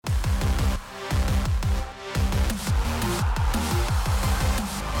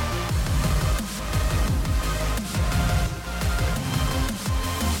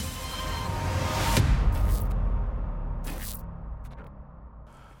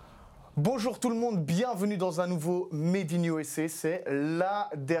Bonjour tout le monde, bienvenue dans un nouveau Made in USA, c'est la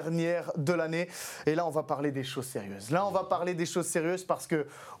dernière de l'année et là on va parler des choses sérieuses. Là on va parler des choses sérieuses parce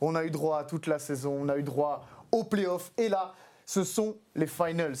qu'on a eu droit à toute la saison, on a eu droit aux playoffs et là ce sont les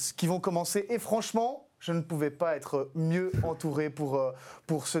finals qui vont commencer et franchement je ne pouvais pas être mieux entouré pour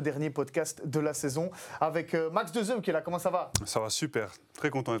ce dernier podcast de la saison avec Max Dezeu qui est là, comment ça va? Ça va super,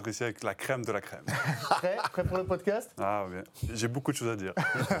 très content d'être ici avec la crème de la crème. Prêt pour le podcast? Ah bien, j'ai beaucoup de choses à dire.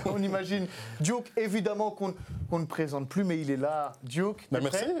 On imagine. Duke, évidemment qu'on ne présente plus, mais il est là. Duke, mais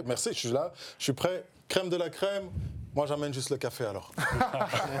merci, je suis là, je suis prêt. Crème de la crème, moi j'amène juste le café alors.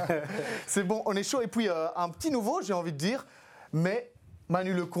 C'est bon, on est chaud. Et puis un petit nouveau, j'ai envie de dire, mais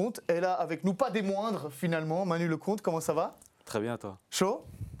Manu Lecomte est là avec nous, pas des moindres finalement. Manu Lecomte, comment ça va? Très bien, toi? Chaud?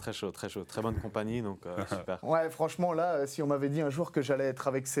 Très chaud, très chaud. Très bonne compagnie, donc super. Ouais, franchement, là, si on m'avait dit un jour que j'allais être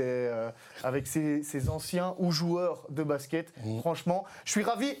avec ces anciens ou joueurs de basket, franchement, je suis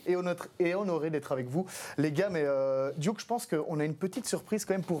ravi et honoré d'être avec vous, les gars. Mais Duke, je pense qu'on a une petite surprise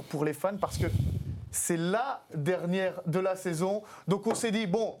quand même pour les fans parce que c'est la dernière de la saison. Donc on s'est dit,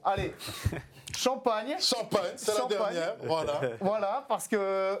 bon, allez, champagne. Champagne, c'est la dernière, voilà. Voilà, parce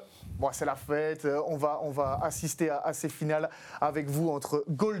que bon, c'est la fête, on va assister à ces finales avec vous entre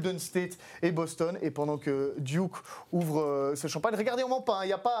Golden State et Boston. Et pendant que Duke ouvre ce champagne, regardez, on ment pas, il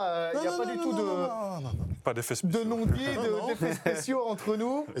n'y a pas du tout Pas d'effets spéciaux. de non-dit, d'effets spéciaux entre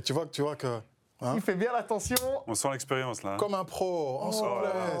nous. Et tu vois que hein, Il fait bien l'attention. On sent l'expérience là. comme un pro, en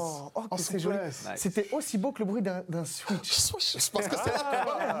souplesse. Oh, En que c'est joli. souplesse. Nice. C'était aussi beau que le bruit d'un switch. C'est parce que c'est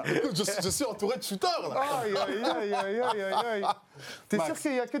là. Écoute, je suis entouré de shooters là. Aïe, aïe, aïe, aïe, aïe, aïe. T'es Max. sûr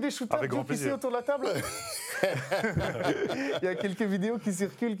qu'il n'y a que des shooters Avec grand Duke, ici plaisir. autour de la table? Il y a quelques vidéos qui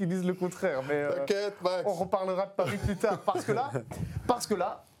circulent qui disent le contraire. Mais T'inquiète, Max. on reparlera de Paris plus tard. Parce que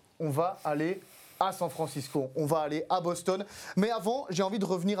là, on va aller à San Francisco, on va aller à Boston. Mais avant, j'ai envie de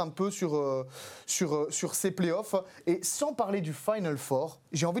revenir un peu sur ces playoffs. Et sans parler du Final Four,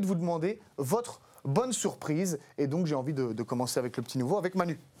 j'ai envie de vous demander votre bonne surprise. Et donc, j'ai envie de commencer avec le petit nouveau, avec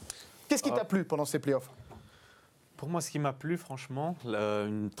Manu. Qu'est-ce qui t'a plu pendant ces playoffs? Pour moi, ce qui m'a plu, franchement,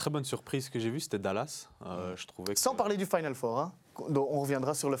 une très bonne surprise que j'ai vue, c'était Dallas. Je trouvais que Sans parler du Final Four, hein. Donc, on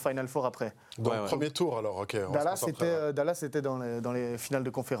reviendra sur le Final Four après. Donc, ouais. premier tour alors, ok. on Dallas se concentre. était dans les finales de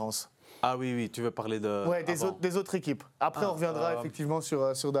conférence. Ah oui, tu veux parler de... Ouais, avant. des autres équipes. Après, on reviendra effectivement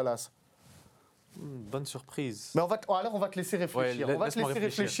sur Dallas. Bonne surprise. Mais on va te laisser réfléchir. Ouais, on va te laisse-moi laisser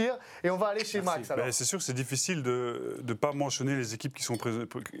réfléchir réfléchir. et on va aller chez Merci. Max. Alors. Ben, c'est sûr que c'est difficile de ne pas mentionner les équipes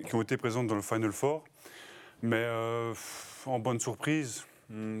qui ont été présentes dans le Final Four. Mais en bonne surprise,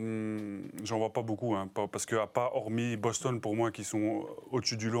 j'en vois pas beaucoup. Hein, parce qu'à part, hormis Boston pour moi, qui sont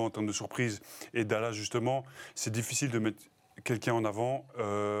au-dessus du lot en termes de surprise, et Dallas justement, c'est difficile de mettre quelqu'un en avant.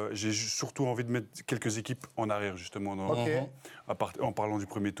 J'ai surtout envie de mettre quelques équipes en arrière justement en parlant du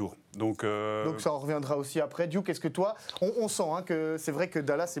premier tour. Donc ça en reviendra aussi après. Duke, est-ce que toi, on sent hein, que c'est vrai que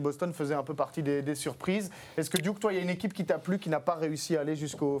Dallas et Boston faisaient un peu partie des surprises. Est-ce que Duke, toi, il y a une équipe qui t'a plu, qui n'a pas réussi à aller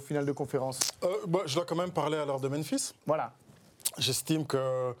jusqu'au final de conférence? Je dois quand même parler alors de Memphis. Voilà. J'estime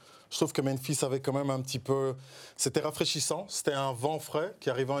que je trouve que Memphis avait quand même un petit peu. C'était rafraîchissant, c'était un vent frais qui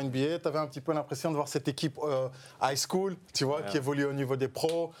arrivait en NBA. Tu avais un petit peu l'impression de voir cette équipe high school, tu vois, qui évoluait au niveau des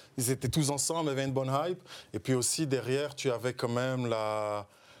pros. Ils étaient tous ensemble, il y avait une bonne hype. Et puis aussi derrière, tu avais quand même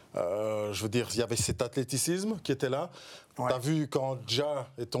je veux dire, il y avait cet athléticisme qui était là. Ouais. Tu as vu quand Ja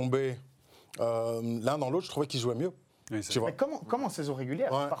est tombé l'un dans l'autre, je trouvais qu'ils jouaient mieux. oui, c'est Tu vois. Mais comme en saison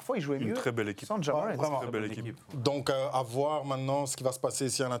régulière, Ouais. parfois ils jouaient une mieux très belle équipe. sans Ja Morant. Vraiment. Très belle équipe. Donc, à voir maintenant ce qui va se passer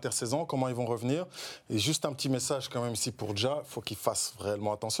ici à l'intersaison, comment ils vont revenir. Et juste un petit message quand même ici pour Ja, il faut qu'il fasse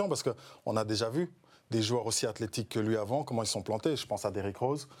réellement attention parce qu'on a déjà vu des joueurs aussi athlétiques que lui avant, comment ils sont plantés. Je pense à Derrick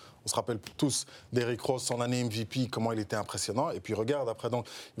Rose. On se rappelle tous Derrick Rose, son année MVP, comment il était impressionnant. Et puis regarde après, donc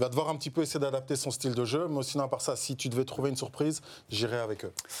il va devoir un petit peu essayer d'adapter son style de jeu. Mais sinon, à part ça, si tu devais trouver une surprise, j'irais avec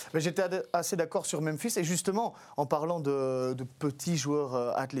eux. Mais j'étais assez d'accord sur Memphis. Et justement, en parlant de petits joueurs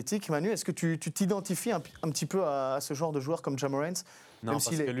athlétiques, Manu, est-ce que tu t'identifies un petit peu à ce genre de joueur comme Ja Morant? Non, parce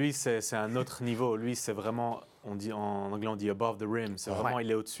que lui, c'est un autre niveau. Lui, c'est vraiment, en anglais, on dit above the rim. C'est vraiment,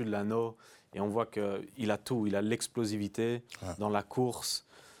 il est au-dessus de l'anneau. Et on voit qu'il a tout. Il a l'explosivité dans la course.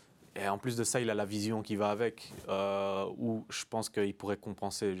 Et en plus de ça, il a la vision qui va avec. Où je pense qu'il pourrait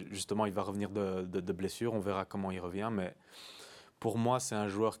compenser. Justement, il va revenir de blessure. On verra comment il revient. Mais pour moi, c'est un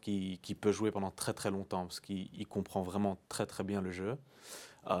joueur qui peut jouer pendant très très longtemps. Parce qu'il comprend vraiment très très bien le jeu.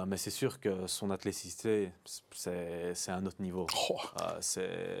 Mais c'est sûr que son athléticité, c'est un autre niveau.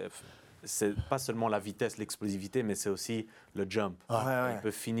 c'est pas seulement la vitesse, l'explosivité, mais c'est aussi le jump. Ouais. Il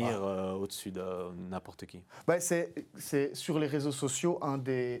peut finir au-dessus de n'importe qui. Bah, c'est sur les réseaux sociaux un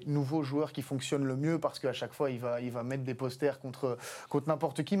des nouveaux joueurs qui fonctionne le mieux parce qu'à chaque fois, il va mettre des posters contre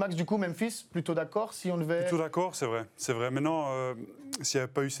n'importe qui. Max, du coup, Memphis, plutôt d'accord si on devait... Plutôt d'accord, c'est vrai. C'est vrai. Maintenant, s'il n'y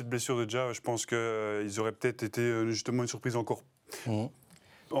avait pas eu cette blessure de Ja, je pense qu'ils auraient peut-être été justement une surprise encore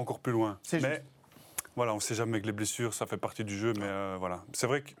plus loin. C'est mais juste. voilà, on ne sait jamais avec les blessures, ça fait partie du jeu. Mais voilà, c'est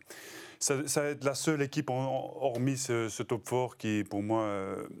vrai que ça va être la seule équipe, hormis ce top 4, qui pour moi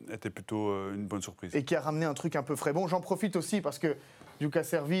était plutôt une bonne surprise. Et qui a ramené un truc un peu frais. Bon, j'en profite aussi parce que Lucas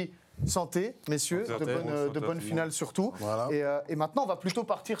Servi, santé, messieurs, de bonnes finales surtout. Voilà. Et maintenant, on va plutôt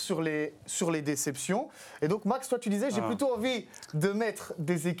partir sur les déceptions. Et donc, Max, toi, tu disais, j'ai plutôt envie de mettre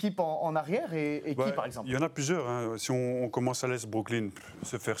des équipes en arrière. Et qui, par exemple? Il y en a plusieurs. Hein. Si on commence à l'Est, Brooklyn,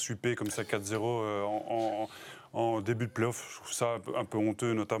 se faire super comme ça 4-0 en début de playoff, je trouve ça un peu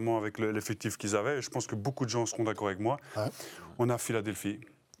honteux, notamment avec l'effectif qu'ils avaient. Et je pense que beaucoup de gens seront d'accord avec moi. Ouais. On a Philadelphie.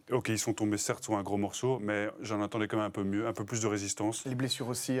 Ok, ils sont tombés certes sur un gros morceau, mais j'en attendais quand même un peu mieux, un peu plus de résistance. Les blessures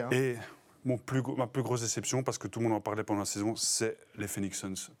aussi. Hein. Et ma plus grosse déception, parce que tout le monde en parlait pendant la saison, c'est les Phoenix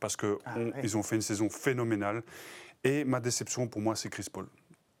Suns. Parce qu'ils ont fait une saison phénoménale. Et ma déception, pour moi, c'est Chris Paul.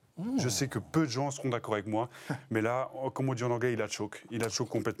 Je sais que peu de gens seront d'accord avec moi, mais là, comme on dit en anglais, il a choke. Il a choke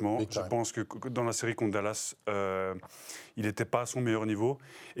complètement. Je pense que dans la série contre Dallas, il n'était pas à son meilleur niveau.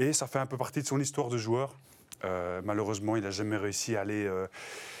 Et ça fait un peu partie de son histoire de joueur. Malheureusement, il n'a jamais réussi à aller...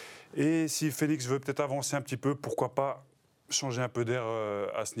 Et si Phoenix veut peut-être avancer un petit peu, pourquoi pas changer un peu d'air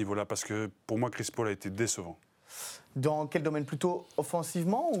à ce niveau-là? Parce que pour moi, Chris Paul a été décevant. Dans quel domaine? Plutôt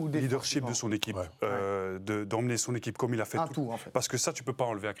offensivement ou défensivement? Leadership de son équipe, d'emmener son équipe comme il a fait tout, en fait. Parce que ça, tu ne peux pas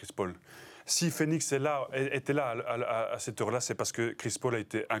enlever à Chris Paul. Si Phoenix était là à cette heure-là, c'est parce que Chris Paul a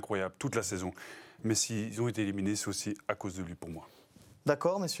été incroyable toute la saison. Mais s'ils ont été éliminés, c'est aussi à cause de lui pour moi.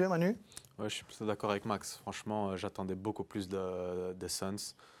 D'accord, messieurs, Manu? Ouais, je suis plutôt d'accord avec Max. Franchement, j'attendais beaucoup plus des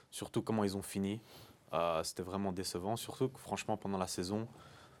Suns. Surtout comment ils ont fini. C'était vraiment décevant. Surtout que franchement, pendant la saison,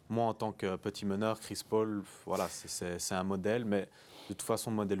 moi, en tant que petit meneur, Chris Paul, voilà, c'est un modèle. Mais de toute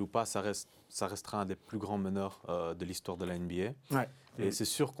façon, modèle ou pas, ça restera un des plus grands meneurs de l'histoire de la NBA. Ouais. Et c'est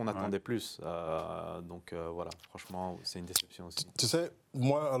sûr qu'on attendait plus. Donc voilà, franchement, c'est une déception aussi. Tu sais,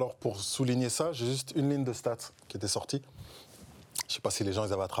 moi, alors pour souligner ça, j'ai juste une ligne de stats qui était sortie. Je ne sais pas si les gens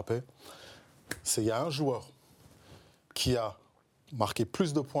les avaient attrapés. Il y a un joueur qui a marqué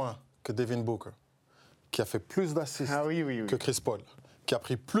plus de points que Devin Booker, qui a fait plus d'assists que Chris Paul, qui a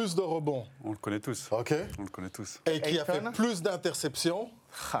pris plus de rebonds. On le connaît tous. OK. On le connaît tous. Et qui a fait plus d'interceptions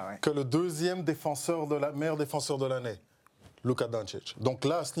que le deuxième meilleur défenseur de l'année, Luka Doncic. Donc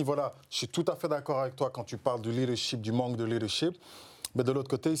là, à ce niveau-là, je suis tout à fait d'accord avec toi quand tu parles du leadership, du manque de leadership. Mais de l'autre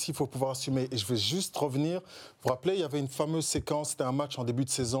côté, ici, il faut pouvoir assumer. Et je vais juste revenir. Vous vous rappelez, il y avait une fameuse séquence, c'était un match en début de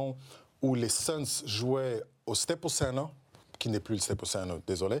saison où les Suns jouaient au Staples Center, qui n'est plus le Staples Center,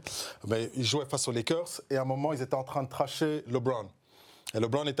 désolé. Mais ils jouaient face aux Lakers et à un moment, ils étaient en train de trasher LeBron. Et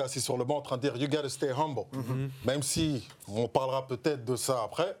LeBron était assis sur le banc en train de dire « You gotta stay humble ». Même si on parlera peut-être de ça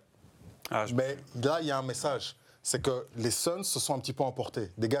après. Mais là, il y a un message. C'est que les Suns se sont un petit peu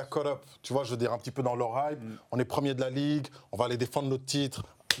emportés. Des gars caught up, tu vois, je veux dire, un petit peu dans leur hype. On est premier de la ligue, on va aller défendre notre titre.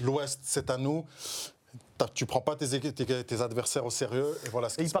 L'Ouest, c'est à nous. Tu prends pas tes adversaires au sérieux et voilà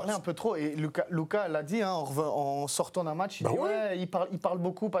ce qui se passe. Il parlait un peu trop et Luka l'a dit en sortant d'un match. Il parle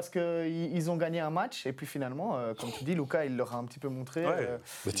beaucoup parce qu'ils ont gagné un match et puis finalement, comme tu dis, Luka il leur a un petit peu montré.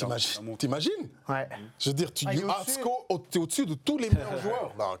 Mais t'imagines? Ouais. Je veux dire, t'es au-dessus de tous les meilleurs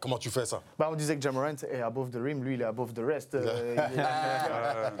joueurs. Bah, comment tu fais ça? On disait que Ja Morant est above the rim, lui il est above the rest.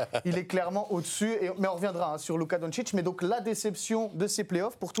 Il est clairement au-dessus. Mais on reviendra sur Luka Doncic. Mais donc la déception de ces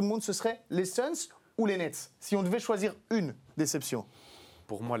playoffs pour tout le monde, ce serait les Suns ou les Nets? Si on devait choisir une déception.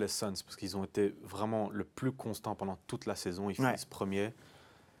 Pour moi, les Suns, parce qu'ils ont été vraiment le plus constants pendant toute la saison. Ils finissent premiers.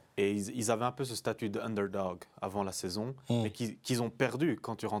 Et ils avaient un peu ce statut de underdog avant la saison, mais qu'ils ont perdu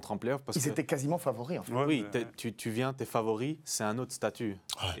quand tu rentres en playoff. Ils étaient quasiment favoris, en fait. Oui, tu viens, t'es favori, c'est un autre statut.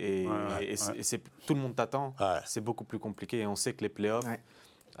 Et tout le monde t'attend. C'est beaucoup plus compliqué. Et on sait que les playoffs,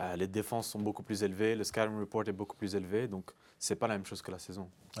 les défenses sont beaucoup plus élevées, le scouting report est beaucoup plus élevé. Donc, c'est pas la même chose que la saison.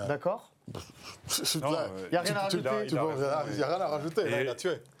 D'accord. Il n'y a rien à rajouter. Il n'y a rien à rajouter. Il a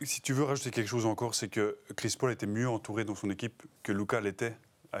tué. Si tu veux rajouter quelque chose encore, c'est que Chris Paul était mieux entouré dans son équipe que Luka l'était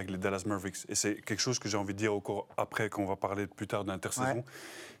avec les Dallas Mavericks. Et c'est quelque chose que j'ai envie de dire encore après, quand on va parler plus tard de l'intersaison.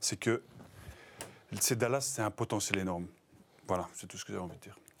 C'est que Dallas, c'est un potentiel énorme. Voilà, c'est tout ce que j'ai envie de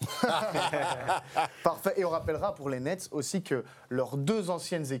dire. Parfait. Et on rappellera pour les Nets aussi que leurs deux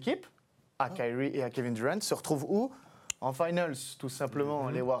anciennes équipes, à Kyrie et à Kevin Durant, se retrouvent où? en finals, tout simplement,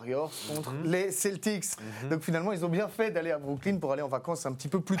 les Warriors contre les Celtics. Donc finalement, ils ont bien fait d'aller à Brooklyn pour aller en vacances un petit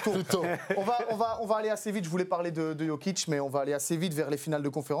peu plus tôt. On va aller assez vite. Je voulais parler de Jokic, mais on va aller assez vite vers les finales de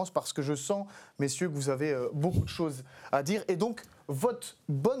conférence parce que je sens, messieurs, que vous avez beaucoup de choses à dire. Et donc, votre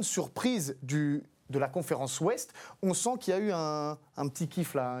bonne surprise de la conférence Ouest, on sent qu'il y a eu un petit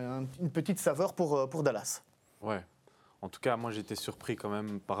kiff là, une petite saveur pour Dallas. Ouais. En tout cas, moi, j'étais surpris quand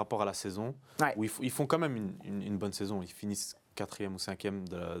même par rapport à la saison, Ouais. où ils font quand même une bonne saison. Ils finissent 4e ou 5e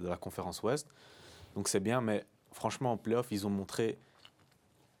de la conférence Ouest. Donc c'est bien, mais franchement, en playoff, ils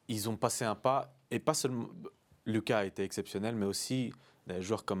ont passé un pas. Et pas seulement... Lucas a été exceptionnel, mais aussi des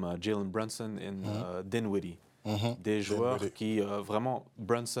joueurs comme Jalen Brunson et Dinwiddie. Des joueurs qui, vraiment,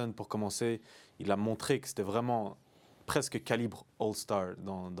 Brunson, pour commencer, il a montré que c'était vraiment presque calibre All-Star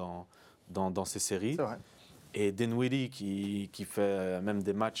dans ces séries. C'est vrai. Et Dinwiddie, qui fait même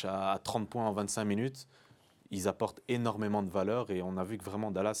des matchs à 30 points en 25 minutes, ils apportent énormément de valeur. Et on a vu que vraiment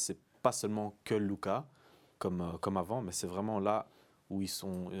Dallas, c'est pas seulement que Luka, comme avant, mais c'est vraiment là où ils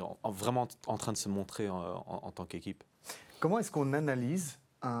sont vraiment en train de se montrer en tant qu'équipe. Comment est-ce qu'on analyse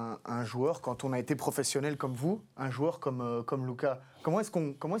un joueur quand on a été professionnel comme vous, un joueur comme Luka? Comment est-ce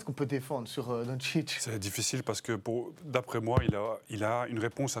qu'on peut défendre sur Doncic? C'est difficile parce que, d'après moi, il a une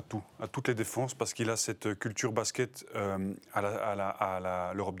réponse à tout, à toutes les défenses, parce qu'il a cette culture basket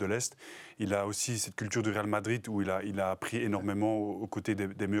à l'Europe de l'Est. Il a aussi cette culture du Real Madrid où il a appris énormément aux côtés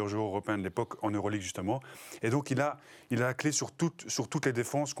des meilleurs joueurs européens de l'époque, en Euroleague justement. Et donc, il a la clé sur toutes les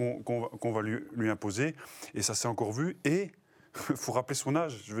défenses qu'on va lui imposer. Et ça s'est encore vu. Et il faut rappeler son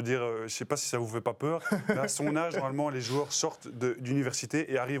âge. Je veux dire, je ne sais pas si ça ne vous fait pas peur. Mais à son âge, normalement, les joueurs sortent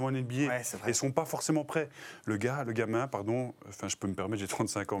d'université et arrivent en NBA et ne sont pas forcément prêts. Le gamin, pardon, enfin, je peux me permettre, j'ai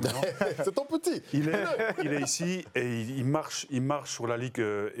 35 ans maintenant. C'est ton petit. Il est ici et il marche sur la ligue.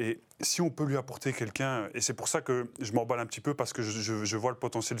 Et si on peut lui apporter quelqu'un, et c'est pour ça que je m'emballe un petit peu parce que je vois le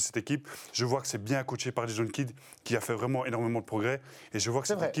potentiel de cette équipe. Je vois que c'est bien coaché par Jason Kidd qui a fait vraiment énormément de progrès. Et je vois que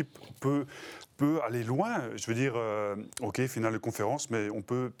cette équipe peut aller loin. Je veux dire, OK, finale de conférence, mais on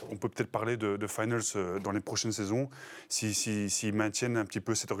peut peut-être parler de finals dans les prochaines saisons s'ils maintiennent un petit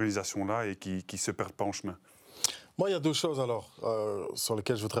peu cette organisation-là et qu'ils ne se perdent pas en chemin. Moi, il y a deux choses alors sur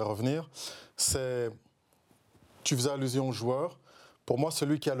lesquelles je voudrais revenir. Tu faisais allusion aux joueurs. Pour moi,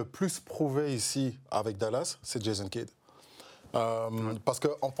 celui qui a le plus prouvé ici avec Dallas, c'est Jason Kidd. Parce que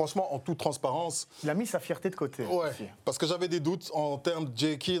franchement, en toute transparence... Il a mis sa fierté de côté. Ouais, aussi. parce que j'avais des doutes en termes de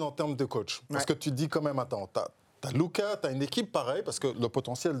J. Kidd, en termes de coach. Parce que tu te dis quand même, attends, t'as Luka, t'as une équipe pareille, parce que le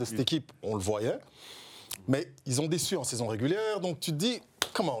potentiel de cette équipe, on le voyait. Mais ils ont déçu en saison régulière, donc tu te dis,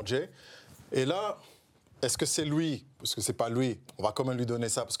 comment Jay? Et là... Est-ce que c'est lui? Parce que c'est pas lui. On va quand même lui donner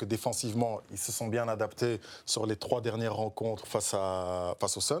ça parce que défensivement, ils se sont bien adaptés sur les 3 dernières rencontres face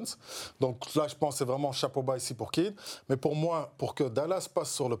aux Suns. Donc là, je pense que c'est vraiment chapeau bas ici pour Kidd. Mais pour moi, pour que Dallas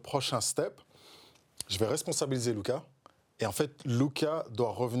passe sur le prochain step, je vais responsabiliser Luka. Et en fait, Luka doit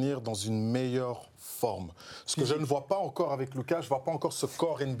revenir dans une meilleure forme. Ce que je ne vois pas encore avec Luka, je ne vois pas encore ce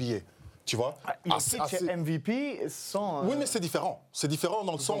corps NBA. Tu vois, il est MVP sans... Oui, mais c'est différent. C'est différent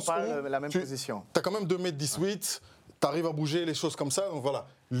dans le sens où... la même position. Tu as quand même 2m18, tu arrives à bouger, les choses comme ça. Donc voilà,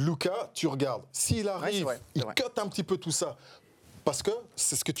 Luka, tu regardes. S'il arrive, il cut un petit peu tout ça. Parce que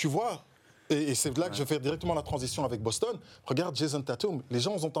c'est ce que tu vois. Et c'est là que je fais directement la transition avec Boston. Regarde Jason Tatum. Les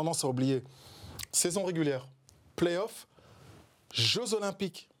gens ont tendance à oublier. Saison régulière, playoff, Jeux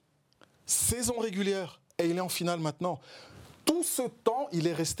Olympiques, saison régulière. Et il est en finale maintenant. Tout ce temps, il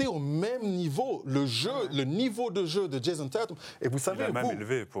est resté au même niveau. Le niveau de jeu de Jason Tatum. Et vous savez,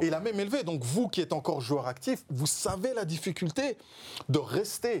 il a même élevé. Donc vous qui êtes encore joueur actif, vous savez la difficulté de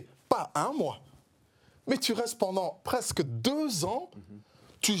rester, pas 1 mois, mais tu restes pendant presque 2 ans.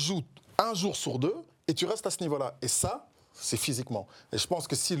 Tu joues 1 jour sur 2 et tu restes à ce niveau-là. Et ça, c'est physiquement. Et je pense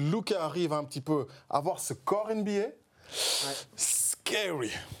que si Luka arrive un petit peu à avoir ce corps NBA,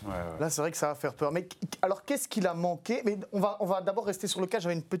 scary. Là, c'est vrai que ça va faire peur. Mais alors, qu'est-ce qu'il a manqué? Mais on va d'abord rester sur le cas.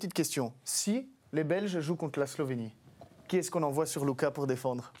 J'avais une petite question. Si les Belges jouent contre la Slovénie, qui est-ce qu'on envoie sur Luka pour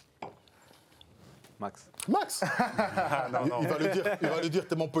défendre? Max. Non. Il va lui dire,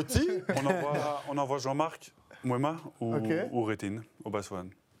 t'es mon petit. On envoie Jean-Marc Mouema ou Rétine au Baswan.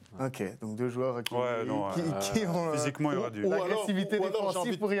 Ok, donc 2 joueurs qui ont physiquement, il y aura du... l'agressivité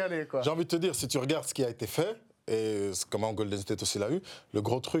défensive pour y aller. J'ai envie de te dire, si tu regardes ce qui a été fait, et comment Golden State aussi l'a eu, le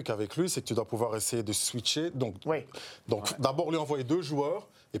gros truc avec lui, c'est que tu dois pouvoir essayer de switcher. Donc d'abord lui envoyer 2 joueurs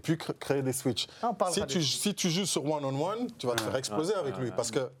et puis créer des switches. Si tu joues sur one-on-one, tu vas te faire exploser avec lui.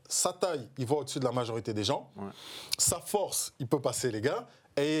 Parce que sa taille, il va au-dessus de la majorité des gens. Sa force, il peut passer les gars.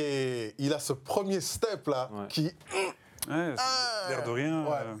 Et il a ce premier step-là qui... l'air de rien...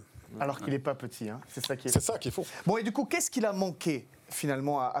 Alors qu'il n'est pas petit, hein. C'est ça qui est. C'est ça qu'il faut. Bon, et du coup, qu'est-ce qu'il a manqué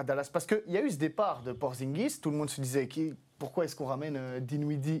finalement à Dallas? Parce qu'il y a eu ce départ de Porzingis, tout le monde se disait pourquoi est-ce qu'on ramène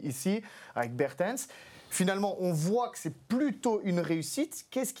Dinwiddie ici avec Bertens? Finalement, on voit que c'est plutôt une réussite.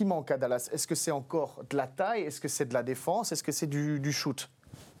 Qu'est-ce qui manque à Dallas? Est-ce que c'est encore de la taille? Est-ce que c'est de la défense? Est-ce que c'est du shoot?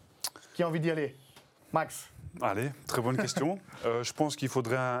 Qui a envie d'y aller? Max? Allez, très bonne question. Je pense qu'il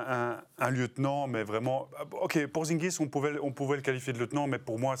faudrait un lieutenant, mais vraiment... OK, Porzingis, on pouvait le qualifier de lieutenant, mais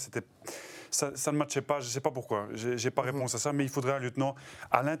pour moi, ça ne matchait pas. Je ne sais pas pourquoi. Je n'ai pas réponse à ça, mais il faudrait un lieutenant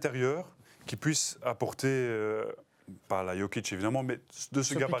à l'intérieur qui puisse apporter, pas la Jokic évidemment, mais de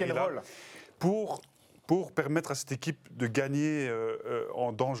ce gabarit-là, pour permettre à cette équipe de gagner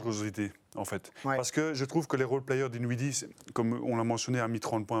en dangerosité, en fait. Ouais. Parce que je trouve que les role-players d'Inwiddie, comme on l'a mentionné, a mis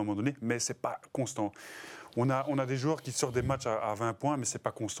 30 points à un moment donné, mais ce n'est pas constant. On a des joueurs qui sortent des matchs à 20 points, mais ce n'est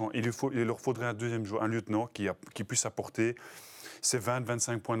pas constant. Il leur faudrait un deuxième joueur, un lieutenant qui puisse apporter ses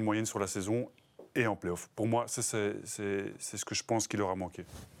 20-25 points de moyenne sur la saison et en play-off. Pour moi, c'est ce que je pense qu'il leur a manqué.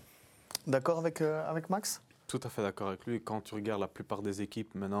 D'accord avec Max? Tout à fait d'accord avec lui. Quand tu regardes la plupart des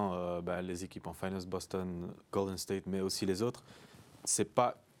équipes, maintenant, les équipes en finals, Boston, Golden State, mais aussi les autres, c'est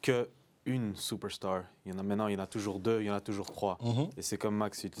pas que une superstar. Il y en a toujours deux, il y en a toujours trois. Et c'est comme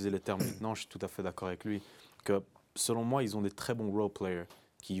Max utilisait les termes maintenant, je suis tout à fait d'accord avec lui, que selon moi, ils ont des très bons role players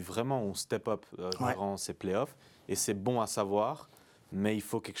qui vraiment ont step up durant ces playoffs. Et c'est bon à savoir, mais il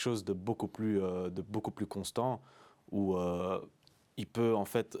faut quelque chose de beaucoup plus constant où il peut en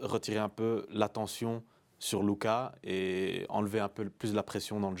fait retirer un peu l'attention sur Luka et enlever un peu plus de la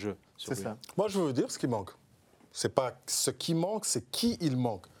pression dans le jeu. C'est ça. Moi, je veux vous dire ce qui manque. C'est pas ce qui manque, c'est qui il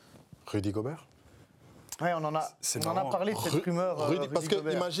manque. Rudy Gobert. Oui, on en a parlé de cette rumeur. Parce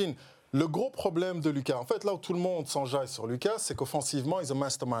que imagine, le gros problème de Luka, en fait, là où tout le monde s'enjaille sur Luka, c'est qu'offensivement, il est un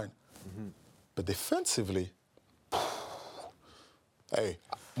mastermind. Mais defensively, hey,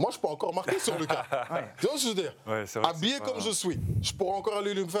 moi, je peux encore marquer sur Luka. Tu vois ce que je veux dire? Ouais, c'est vrai, habillé comme je suis, je pourrais encore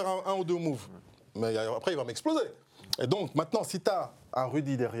aller lui faire un ou deux moves. Mais après, il va m'exploser. Et donc, maintenant, si tu as un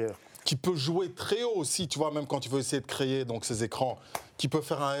Rudy derrière, qui peut jouer très haut aussi, tu vois, même quand tu veux essayer de créer donc, ces écrans, qui peut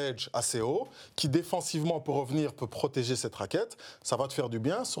faire un edge assez haut, qui défensivement peut revenir, peut protéger cette raquette, ça va te faire du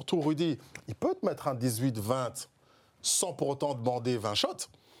bien. Surtout, Rudy, il peut te mettre un 18-20 sans pour autant demander 20 shots.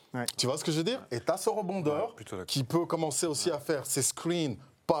 Ouais. Tu vois ce que je veux dire? Et tu as ce rebondeur qui peut commencer aussi à faire ses screens,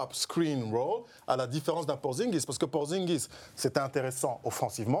 pop, screen, roll, à la différence d'un Porzingis. Parce que Porzingis, c'était intéressant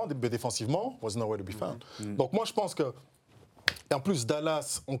offensivement, mais défensivement, was nowhere to be found. Donc moi, je pense que et en plus,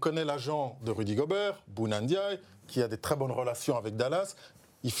 Dallas, on connaît l'agent de Rudy Gobert, Boone Ndiaye, qui a des très bonnes relations avec Dallas.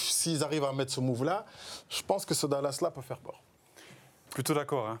 S'ils arrivent à mettre ce move-là, je pense que ce Dallas-là peut faire peur. Plutôt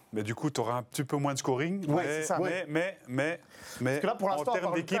d'accord, hein. Mais du coup, tu auras un petit peu moins de scoring. Ouais, c'est ça. Mais que là, pour en l'instant, termes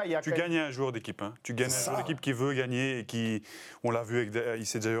par d'équipe, Luka, il y a tu quand gagnes un joueur d'équipe. Hein. Tu gagnes un joueur d'équipe qui veut gagner et qui, on l'a vu, il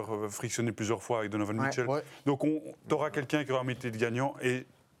s'est d'ailleurs frictionné plusieurs fois avec Donovan Mitchell. Ouais. Donc, tu auras quelqu'un qui aura un de gagnant et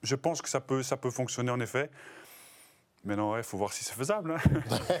je pense que ça peut fonctionner en effet. Mais non, il faut voir si c'est faisable.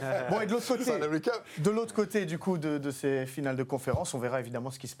 Hein. Bon, et de l'autre côté, du coup, de ces finales de conférence, on verra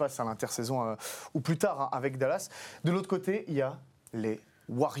évidemment ce qui se passe à l'intersaison ou plus tard avec Dallas. De l'autre côté, il y a les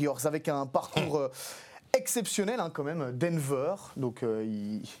Warriors avec un parcours exceptionnel quand même. Denver, donc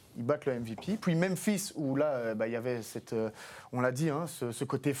ils battent le MVP. Puis Memphis, où là, il y avait on l'a dit, ce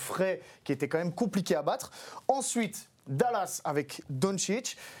côté frais qui était quand même compliqué à battre. Ensuite, Dallas avec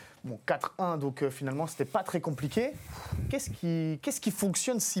Doncic. Bon, 4-1, donc finalement, c'était pas très compliqué. Qu'est-ce qui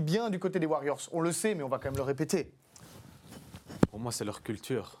fonctionne si bien du côté des Warriors? On le sait, mais on va quand même le répéter. Pour moi, c'est leur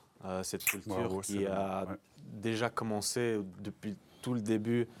culture. Cette culture qui a déjà commencé depuis tout le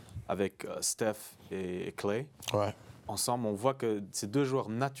début avec Steph et Clay. Ouais. Ensemble, on voit que ces deux joueurs,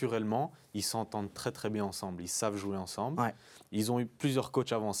 naturellement, ils s'entendent très très bien ensemble. Ils savent jouer ensemble. Ouais. Ils ont eu plusieurs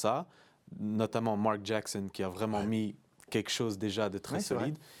coachs avant ça, notamment Mark Jackson qui a vraiment mis quelque chose déjà de très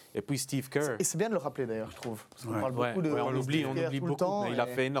solide. Et puis Steve Kerr. Et c'est bien de le rappeler d'ailleurs, je trouve. Parce qu'on parle beaucoup on oublie tout beaucoup, temps, mais il a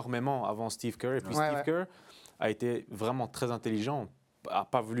fait énormément avant Steve Kerr. Et puis Steve Kerr a été vraiment très intelligent, n'a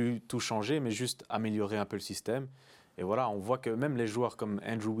pas voulu tout changer, mais juste améliorer un peu le système. Et voilà, on voit que même les joueurs comme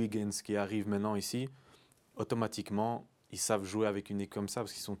Andrew Wiggins qui arrivent maintenant ici, automatiquement, ils savent jouer avec une équipe comme ça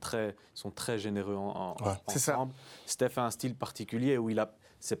parce qu'ils sont très généreux ensemble. Steph a un style particulier où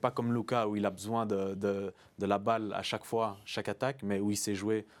c'est pas comme Luka où il a besoin de la balle à chaque fois, chaque attaque, mais où il sait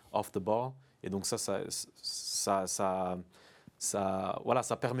jouer off the ball. Et donc ça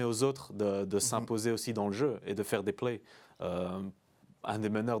permet aux autres de s'imposer aussi dans le jeu et de faire des plays. Un des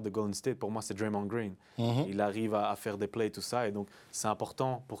meneurs de Golden State, pour moi, c'est Draymond Green. Il arrive à faire des plays, tout ça. Et donc, c'est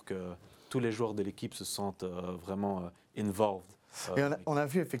important pour que tous les joueurs de l'équipe se sentent vraiment involved Et on a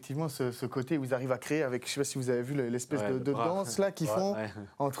vu effectivement ce côté où ils arrivent à créer avec, je sais pas si vous avez vu l'espèce de danse là qu'ils font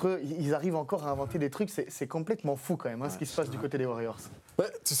entre eux. Ils arrivent encore à inventer des trucs. C'est complètement fou quand même ce qui se passe du côté des Warriors.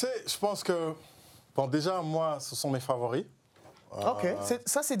 Mais, tu sais, je pense que déjà moi, ce sont mes favoris. Ok,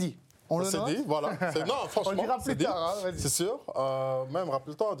 ça c'est dit. On le note. C'est dit, voilà. Non, franchement, on le dira plus tard. Hein, c'est sûr. Même,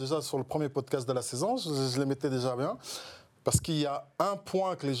 rappelle-toi, déjà sur le premier podcast de la saison, je les mettais déjà bien. Parce qu'il y a un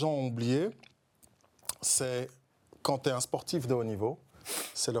point que les gens ont oublié, c'est quand tu es un sportif de haut niveau,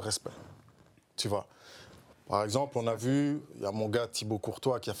 c'est le respect. Tu vois. Par exemple, on a vu, il y a mon gars Thibaut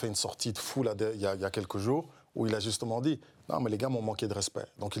Courtois qui a fait une sortie de fou là, il y a quelques jours, où il a justement dit « Non, mais les gars m'ont manqué de respect. »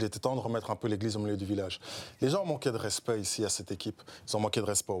 Donc il était temps de remettre un peu l'église au milieu du village. Les gens ont manqué de respect ici à cette équipe. Ils ont manqué de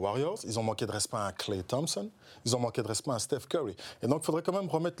respect aux Warriors, ils ont manqué de respect à Klay Thompson, ils ont manqué de respect à Steph Curry. Et donc il faudrait quand même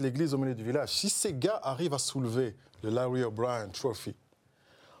remettre l'église au milieu du village. Si ces gars arrivent à soulever le Larry O'Brien Trophy,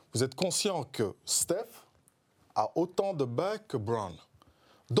 vous êtes conscient que Steph a autant de bagues que Brown.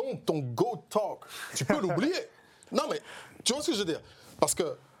 Donc ton GOAT talk, tu peux l'oublier. Non mais, tu vois ce que je veux dire? Parce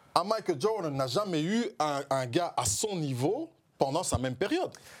que Michael Jordan n'a jamais eu un gars à son niveau pendant sa même période.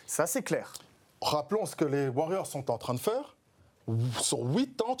 Ça, c'est clair. Rappelons ce que les Warriors sont en train de faire. Sur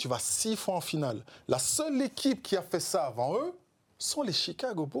 8 ans, tu vas 6 fois en finale. La seule équipe qui a fait ça avant eux sont les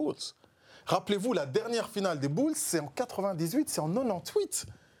Chicago Bulls. Rappelez-vous, la dernière finale des Bulls, c'est en 98, c'est en 98.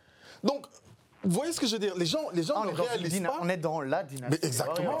 Donc, vous voyez ce que je veux dire? Les gens ne réalisent pas. On est dans la dynastie. Mais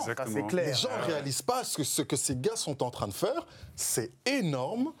exactement. Ça, c'est clair. Les gens ne réalisent pas ce que ces gars sont en train de faire. C'est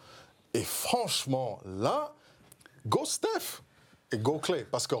énorme. Et franchement, là, go Steph et go Klay.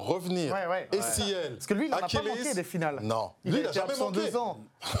 Parce que revenir, SCL, parce que lui, il n'en a pas manqué des finales. Non. Il lui, a jamais manqué. 2 ans.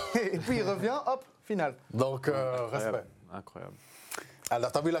 Et puis il revient, hop, finale. Donc, respect. Incroyable.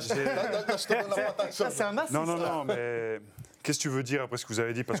 Alors, t'as vu, là, je te donne la patate. Ça, c'est un as. Non, mais qu'est-ce que tu veux dire après ce que vous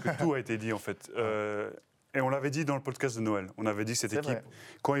avez dit? Parce que tout a été dit, en fait. Et on l'avait dit dans le podcast de Noël. On avait dit cette équipe,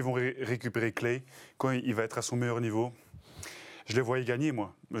 quand ils vont récupérer Klay, quand il va être à son meilleur niveau, je les voyais gagner,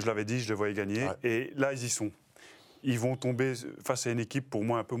 moi. Je l'avais dit, je les voyais gagner. Ouais. Et là, ils y sont. Ils vont tomber face à une équipe, pour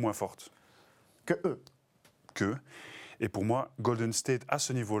moi, un peu moins forte. Que. Et pour moi, Golden State, à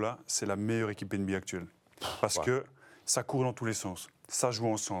ce niveau-là, c'est la meilleure équipe NBA actuelle. Parce que ça court dans tous les sens. Ça joue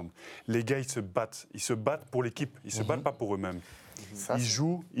ensemble. Les gars, ils se battent. Ils se battent pour l'équipe. Ils ne se battent pas pour eux-mêmes.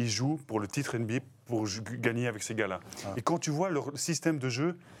 Ils jouent pour le titre NBA, pour gagner avec ces gars-là. Et quand tu vois leur système de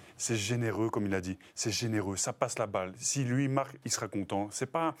jeu, c'est généreux, comme il a dit. C'est généreux, ça passe la balle. Si lui marque, il sera content. C'est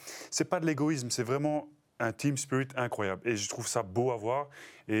pas de l'égoïsme, c'est vraiment un team spirit incroyable. Et je trouve ça beau à voir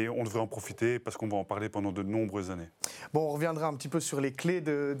et on devrait en profiter parce qu'on va en parler pendant de nombreuses années. Bon, on reviendra un petit peu sur les clés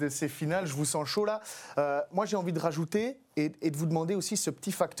de ces finales. Je vous sens chaud là. Moi, j'ai envie de rajouter et de vous demander aussi ce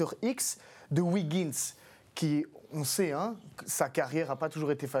petit facteur X de Wiggins qui, on sait, hein, sa carrière n'a pas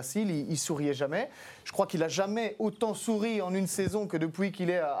toujours été facile, il souriait jamais. Je crois qu'il n'a jamais autant souri en une saison que depuis qu'il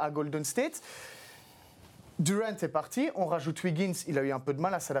est à Golden State. Durant est parti, on rajoute Wiggins, il a eu un peu de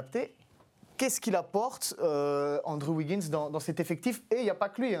mal à s'adapter. Qu'est-ce qu'il apporte, Andrew Wiggins, dans cet effectif? Et il n'y a pas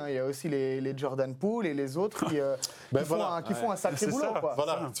que lui, hein, il y a aussi les Jordan Poole et les autres qui font un sacré boulot. Quoi.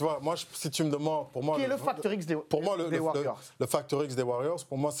 Voilà, tu vois, moi, si tu me demandes... Pour moi, qui est le facteur X des Warriors? Le facteur X des Warriors,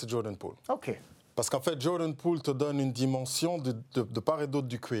 pour moi, c'est Jordan Poole. OK. Parce qu'en fait, Jordan Poole te donne une dimension de part et d'autre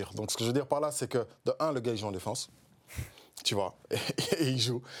du cuir. Donc, ce que je veux dire par là, c'est que, de un, le gars, il joue en défense. Tu vois, et il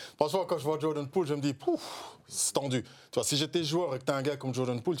joue. Franchement, quand je vois Jordan Poole, je me dis, pouf, c'est tendu. Tu vois, si j'étais joueur et que t'as un gars comme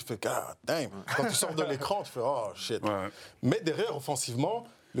Jordan Poole, tu fais, God damn. Quand tu sors de l'écran, tu fais, oh shit. Ouais. Mais derrière, offensivement,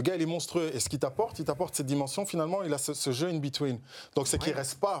 le gars, il est monstrueux. Et ce qu'il t'apporte cette dimension. Finalement, il a ce jeu in between. Donc, c'est qu'il ne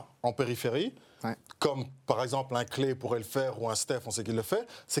reste pas en périphérie, comme par exemple un Klay pourrait le faire ou un Steph, on sait qu'il le fait.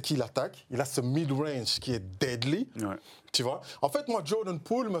 C'est qu'il attaque. Il a ce mid-range qui est deadly. Ouais. Tu vois? En fait, moi, Jordan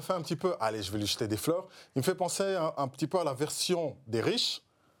Poole me fait un petit peu... Allez, je vais lui jeter des fleurs. Il me fait penser un petit peu à la version des riches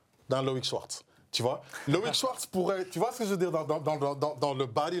d'un Loic Schwartz. Tu vois? Loic Schwartz pourrait... Tu vois ce que je veux dire dans le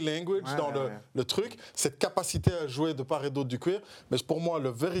body language, le truc, cette capacité à jouer de part et d'autre du cuir. Mais pour moi, le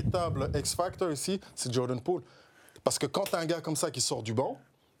véritable X-Factor ici, c'est Jordan Poole. Parce que quand tu as un gars comme ça qui sort du banc,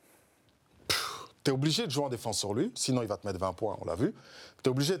 tu es obligé de jouer en défense sur lui, sinon il va te mettre 20 points, on l'a vu. Tu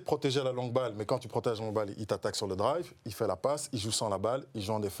es obligé de protéger la longue balle, mais quand tu protèges la longue balle, il t'attaque sur le drive, il fait la passe, il joue sans la balle, il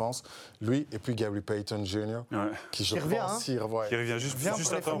joue en défense. Lui, et puis Gary Payton Jr., qui je pense... Qui revient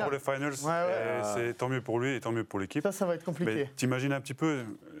juste à temps pour les finals. C'est tant mieux pour lui et tant mieux pour l'équipe. Ça va être compliqué. Mais t'imagines un petit peu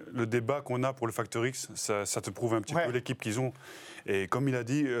le débat qu'on a pour le Factor X, ça te prouve un petit peu l'équipe qu'ils ont. Et comme il a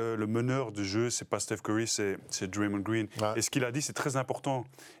dit, le meneur de jeu, c'est pas Steph Curry, c'est Draymond Green. Ouais. Et ce qu'il a dit, c'est très important.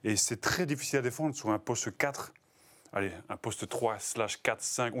 Et c'est très difficile à défendre sur un poste 4. Allez, un poste 3/4,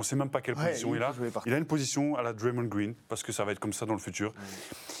 5. On ne sait même pas quelle position il a. Il a une position à la Draymond Green, parce que ça va être comme ça dans le futur.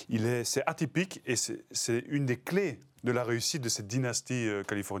 C'est atypique et c'est une des clés de la réussite de cette dynastie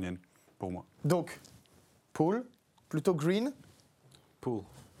californienne, pour moi. Donc, Poole, plutôt Green, Poole.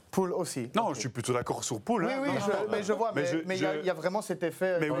 Poole aussi. Non, Ok. je suis plutôt d'accord sur Poole. Oui, hein. oui, Non, mais je vois, mais mais il y a vraiment cet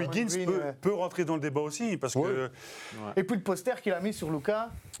effet. Mais Draymond Wiggins Green, peut rentrer dans le débat aussi, parce que Et puis le poster qu'il a mis sur Luka,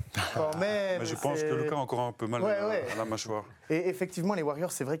 quand même. mais je pense que Luka a encore un peu mal Ouais, à la mâchoire. Et effectivement, les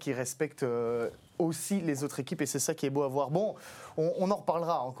Warriors, c'est vrai qu'ils respectent aussi les autres équipes et c'est ça qui est beau à voir. Bon, on en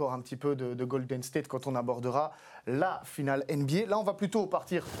reparlera encore un petit peu de Golden State quand on abordera la finale NBA. Là, on va plutôt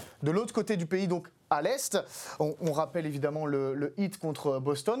partir de l'autre côté du pays, donc à l'Est. On rappelle évidemment le Heat contre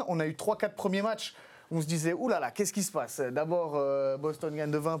Boston. On a eu 3-4 premiers matchs. On se disait, oulala, qu'est-ce qui se passe? D'abord, Boston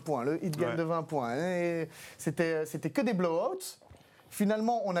gagne de 20 points, le Heat gagne de 20 points. Et c'était que des blowouts.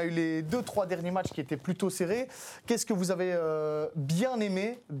 Finalement, on a eu les 2-3 derniers matchs qui étaient plutôt serrés. Qu'est-ce que vous avez bien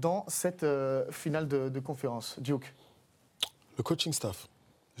aimé dans cette finale de conférence, Duke? Le coaching staff.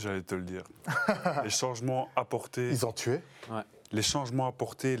 J'allais te le dire. Les changements apportés. Ils ont tué. Ouais. Les changements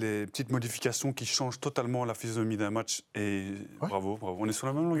apportés, les petites modifications qui changent totalement la physionomie d'un match. Et bravo. On est sur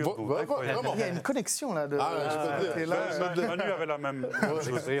la même longueur d'onde. Incroyable. Vraiment. Il y a une connexion là. je peux te t'es dire. là, Manu avait la même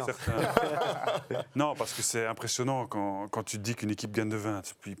chose. Certains. Non, parce que c'est impressionnant quand tu te dis qu'une équipe gagne de 20,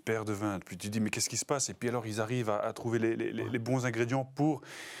 puis perd de 20, puis tu te dis mais qu'est-ce qui se passe? Et puis alors ils arrivent à trouver les bons ingrédients pour...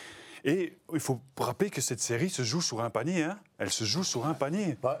 Et il faut rappeler que cette série se joue sur un panier. Hein. Elle se joue sur un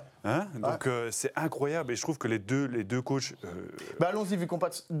panier. Ouais. Hein. Donc c'est incroyable. Et je trouve que les deux coachs... Bah allons-y, vu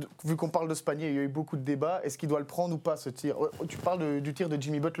qu'on parle de ce panier, il y a eu beaucoup de débats. Est-ce qu'il doit le prendre ou pas, ce tir? Tu parles du tir de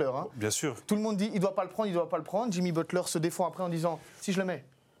Jimmy Butler. Hein. Bien sûr. Tout le monde dit il doit pas le prendre, il doit pas le prendre. Jimmy Butler se défend après en disant si je le mets.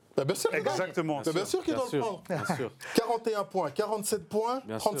 Bah, bien sûr qu'il gagne. Exactement. Bah, bien sûr qu'il doit le prendre. Bien sûr. 41 points, 47 points,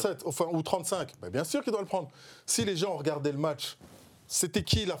 Bien 37, enfin, ou 35. Bah, bien sûr qu'il doit le prendre. Si les gens regardaient le match, c'était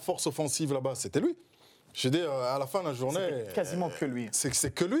qui la force offensive là-bas? C'était lui. Je veux dire, à la fin de la journée... C'était quasiment que lui.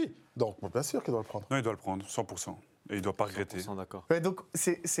 C'est que lui. Donc, bien sûr qu'il doit le prendre. Non, il doit le prendre, 100%. Et il ne doit pas regretter. 100% d'accord. Ouais, donc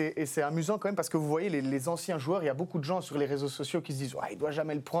c'est amusant quand même parce que vous voyez les anciens joueurs, il y a beaucoup de gens sur les réseaux sociaux qui se disent il doit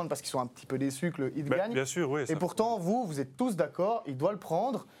jamais le prendre parce qu'ils sont un petit peu déçus que le Heat gagne. Bien sûr, oui. Et pourtant vous êtes tous d'accord, il doit le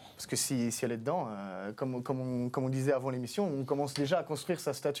prendre parce que si elle est dedans, comme on disait avant l'émission, on commence déjà à construire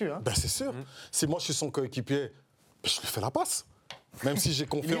sa statue. Hein. Ben, c'est sûr. Si moi je suis son coéquipier, ben, je lui fais la passe. Même si j'ai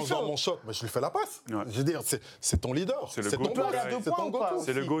confiance dans mon shot, ben, je lui fais la passe. Ouais. Je veux dire, c'est ton leader. C'est le ton go-to boss, guy. À deux c'est points ton ou pas go-to.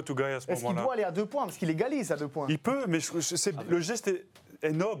 C'est le go-to guy à ce Est-ce qu'il moment-là. doit aller à 2 points parce qu'il égalise à 2 points? Il peut, mais le geste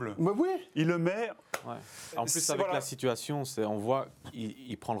est noble. Mais oui. Il le met. Ouais. En plus, C'est- avec voilà. la situation, on voit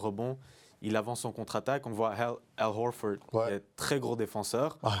qu'il prend le rebond, il avance en contre-attaque. On voit Al Horford, qui est très gros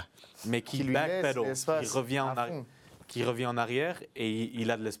défenseur, Ouais. mais qui lui laisse backpedal, l'espace qui revient à fond. qui revient en arrière et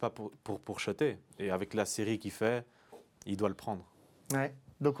il a de l'espace pour shotter. Et avec la série qu'il fait, il doit le prendre. Ouais.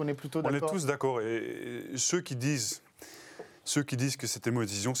 Donc on est plutôt On est d'accord. tous d'accord. Et ceux qui disent que c'était une mauvaise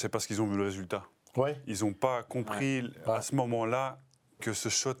décision, c'est parce qu'ils ont vu le résultat. Ouais. Ils n'ont pas compris à ce moment-là que ce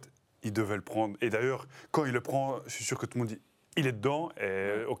shot, ils devaient le prendre. Et d'ailleurs, quand il le prend, je suis sûr que tout le monde dit il est dedans.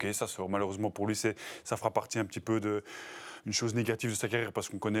 Et ok, ça sort. Malheureusement pour lui, ça fera partie un petit peu d'une chose négative de sa carrière parce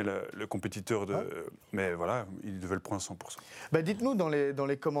qu'on connaît le compétiteur. Mais voilà, il devait le prendre à 100%. Bah, dites-nous dans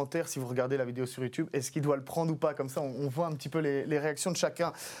les commentaires, si vous regardez la vidéo sur YouTube, est-ce qu'il doit le prendre ou pas? Comme ça, on voit un petit peu les réactions de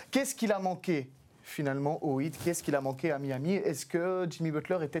chacun. Qu'est-ce qu'il a manqué finalement au Heat? Qu'est-ce qu'il a manqué à Miami? Est-ce que Jimmy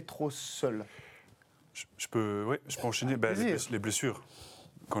Butler était trop seul? Je peux enchaîner. Les blessures.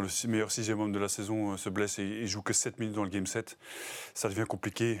 Quand le meilleur 6e homme de la saison se blesse et il joue que 7 minutes dans le Game 7, ça devient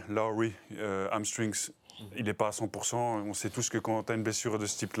compliqué. Lowry, hamstrings, il n'est pas à 100%. On sait tous que quand tu as une blessure de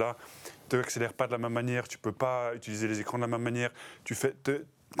ce type-là, tu n'accélères pas de la même manière, tu ne peux pas utiliser les écrans de la même manière.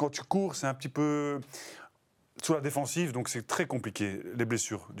 Quand tu cours, c'est un petit peu sur la défensive, donc c'est très compliqué, les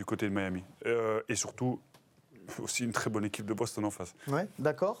blessures du côté de Miami. Et surtout, aussi une très bonne équipe de Boston en face. Ouais,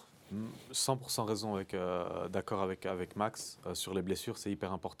 d'accord. 100% raison d'accord avec Max sur les blessures, c'est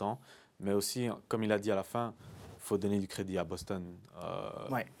hyper important. Mais aussi, comme il a dit à la fin, il faut donner du crédit à Boston.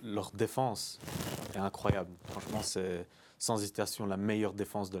 Leur défense est incroyable. Franchement, c'est sans hésitation la meilleure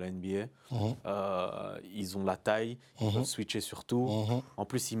défense de la NBA. Ils ont la taille, ils peuvent switcher sur tout. En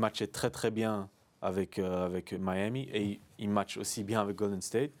plus, ils matchaient très très bien avec Miami et ils matchent aussi bien avec Golden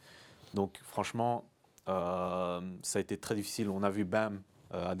State. Donc franchement, ça a été très difficile. On a vu Bam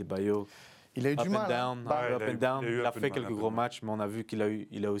Adebayo. Il a eu du mal. Il a fait quelques gros matchs, mais on a vu qu'il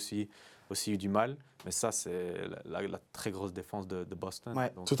a aussi eu du mal. Mais ça, c'est la très grosse défense de Boston.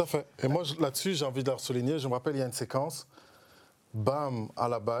 Ouais. Donc, Tout à fait. Et moi, là-dessus, j'ai envie de le souligner. Je me rappelle, il y a une séquence. Bam à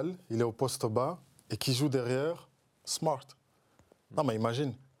la balle, il est au poste bas. Et qui joue derrière? Smart. Non, mais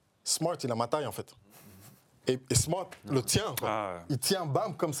imagine. Smart, il a ma taille, en fait. Et Smart le tient, quoi. Ah. Il tient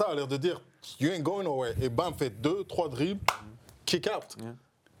Bam comme ça, à l'air de dire « You ain't going nowhere ». Et Bam fait 2-3 dribbles, kick out. Yeah.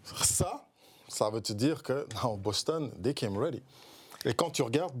 Ça, ça veut te dire que non, Boston, they came ready. Et quand tu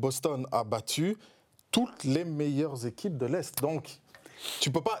regardes, Boston a battu toutes les meilleures équipes de l'Est. Donc,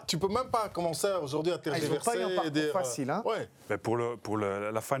 tu peux même pas commencer aujourd'hui à tergiverser. Ils n'ont pas eu un parcours dire, facile. Hein. Ouais. Mais pour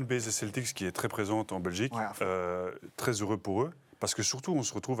la fanbase des Celtics qui est très présente en Belgique, très heureux pour eux. Parce que surtout, on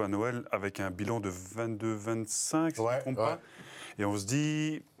se retrouve à Noël avec un bilan de 22-25, si je ne me trompe pas. Et on se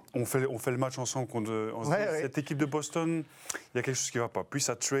dit, on fait le match ensemble contre cette équipe de Boston, il y a quelque chose qui ne va pas. Puis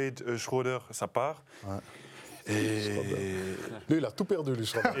ça trade Schroeder, ça part. Ouais. Et lui, il a tout perdu, lui,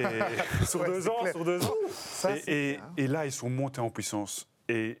 Schroeder. Sur 2 ans. Et là, ils sont montés en puissance.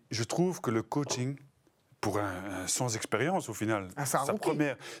 Et je trouve que le coaching, pour un sans expérience au final,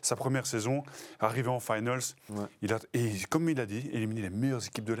 sa première saison, arrivé en finals, et comme il a dit, éliminer les meilleures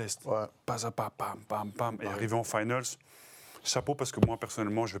équipes de l'Est. Pas à pas, pam, et arrivé en finals. Chapeau, parce que moi,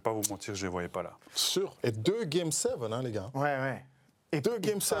 personnellement, je ne vais pas vous mentir, je ne les voyais pas là. Sûr. Et 2 Game 7, hein, les gars. Ouais. Et 2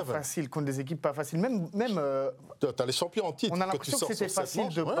 Game 7. Pas facile, contre des équipes pas faciles. Même t'as les champions en titre. On a l'impression que c'était facile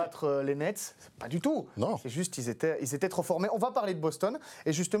de battre les Nets. Pas du tout. Non. C'est juste qu'ils étaient trop forts. Mais on va parler de Boston.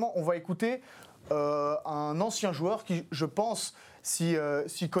 Et justement, on va écouter un ancien joueur qui, je pense, s'y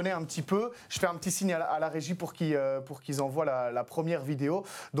connaît un petit peu. Je fais un petit signe à la régie pour qu'ils envoient la première vidéo.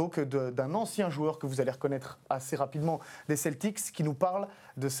 Donc, d'un ancien joueur que vous allez reconnaître assez rapidement des Celtics qui nous parle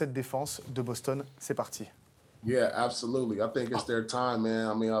de cette défense de Boston. C'est parti. Yeah, absolutely. I think it's their time, man.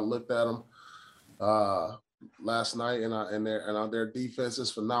 I mean, I looked at them last night, and their defense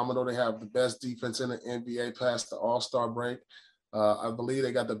is phenomenal. They have the best defense in the NBA past the All-Star break. I believe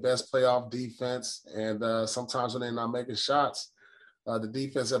they got the best playoff defense, and sometimes when they're not making shots, the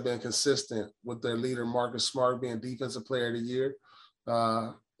defense have been consistent with their leader, Marcus Smart, being Defensive Player of the Year.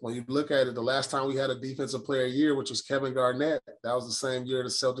 When you look at it, the last time we had a Defensive Player of the Year, which was Kevin Garnett, that was the same year the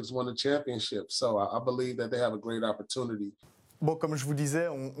Celtics won the championship. So I believe that they have a great opportunity. Bon, comme je vous disais,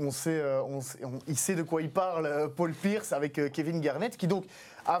 il sait de quoi il parle, Paul Pierce, avec Kevin Garnett, qui donc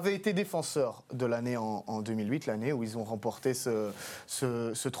avait été défenseur de l'année en 2008, l'année où ils ont remporté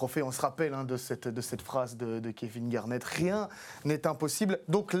ce trophée. On se rappelle de cette phrase de Kevin Garnett, rien n'est impossible.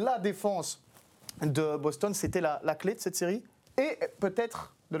 Donc la défense de Boston, c'était la clé de cette série et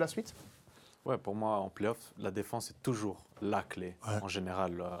peut-être de la suite. Ouais, pour moi, en playoff, la défense est toujours la clé, en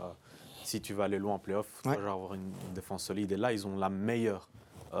général. Si tu vas aller loin en playoff, tu vas avoir une défense solide. Et là, ils ont la meilleure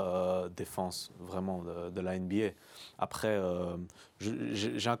défense, vraiment, de la NBA. Après,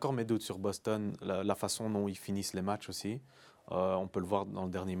 j'ai encore mes doutes sur Boston, la façon dont ils finissent les matchs aussi. On peut le voir dans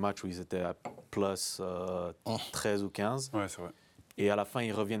le dernier match où ils étaient à plus 13 ou 15. Ouais, c'est vrai. Et à la fin,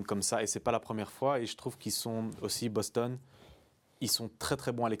 ils reviennent comme ça. Et ce n'est pas la première fois. Et je trouve qu'ils sont aussi, Boston, ils sont très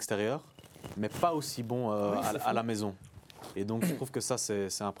très bons à l'extérieur, mais pas aussi bons à la maison. Et donc je trouve que ça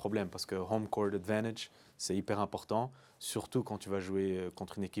c'est un problème parce que home court advantage c'est hyper important, surtout quand tu vas jouer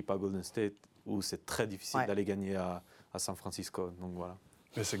contre une équipe à Golden State où c'est très difficile d'aller gagner à San Francisco. Donc voilà.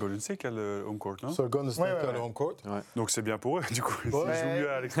 Mais c'est Golden State qui a le home court, non? C'est Golden State qui a le home court. Ouais. Donc c'est bien pour eux, du coup. Ils jouent mieux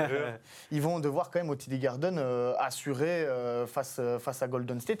à l'extérieur. Ils vont devoir quand même au TD Garden assurer face à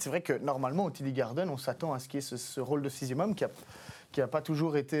Golden State. C'est vrai que normalement au TD Garden, on s'attend à ce qu'il y ait ce rôle de 6e homme qui n'a pas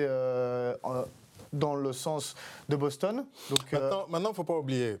toujours été dans le sens de Boston. Donc, maintenant, il ne faut pas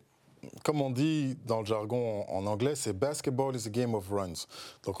oublier, comme on dit dans le jargon en anglais, c'est « basketball is a game of runs ».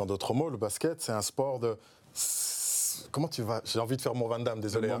 Donc en d'autres mots, le basket, c'est un sport de... Comment tu vas? J'ai envie de faire mon Van Damme,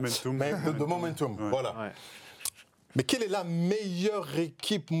 désolé. De momentum. Mais de momentum, voilà. Ouais. Mais quelle est la meilleure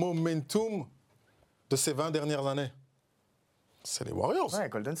équipe momentum de ces 20 dernières années? C'est les Warriors. Ouais,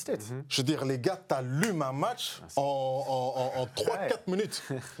 Golden State. Je veux dire, les gars t'allument un match en 3-4 minutes.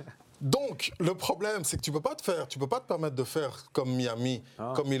 Donc, le problème, c'est que tu peux pas te permettre de faire comme Miami,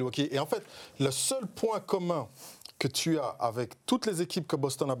 comme Milwaukee. Et en fait, le seul point commun que tu as avec toutes les équipes que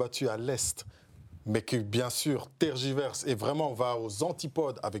Boston a battues à l'Est, mais qui, bien sûr, tergiverse et vraiment va aux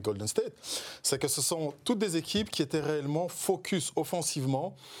antipodes avec Golden State, c'est que ce sont toutes des équipes qui étaient réellement focus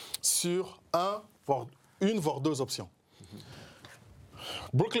offensivement sur une, voire deux options.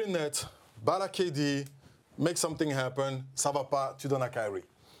 Brooklyn Nets, balle à KD, make something happen, ça va pas, tu donnes à Kyrie.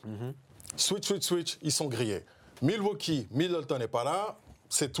 Switch, ils sont grillés. Milwaukee, Middleton n'est pas là,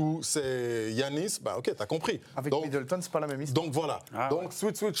 c'est tout, c'est Giannis, ok, t'as compris. Avec Middleton, c'est pas la même histoire. Donc voilà,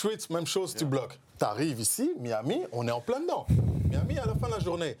 switch, même chose, tu bloques. T'arrives ici, Miami, on est en plein dedans. Miami, à la fin de la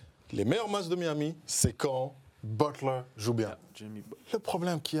journée, les meilleurs matchs de Miami, c'est quand Butler joue bien. Le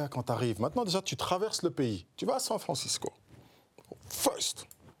problème qu'il y a quand t'arrives, maintenant déjà, tu traverses le pays, tu vas à San Francisco. First,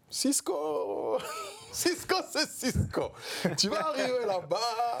 Cisco, c'est Cisco. Tu vas arriver là-bas,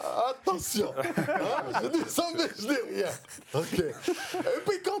 attention. Je dis ça, mais je dis rien. OK. Et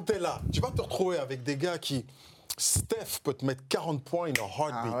puis quand tu es là, tu vas te retrouver avec des gars qui Steph peut te mettre 40 points in a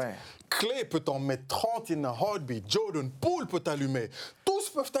heartbeat. Ah ouais. Clay peut t'en mettre 30 in a heartbeat. Jordan Poole peut t'allumer. Tous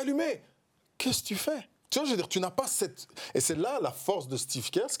peuvent t'allumer. Qu'est-ce que tu fais? Tu vois, je veux dire, tu n'as pas cette... Et c'est là la force de Steve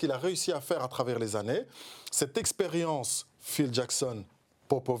Kerr, ce qu'il a réussi à faire à travers les années. Cette expérience, Phil Jackson,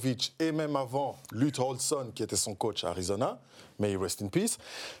 Popovich et même avant, Lute Olson, qui était son coach à Arizona, may he rest in peace.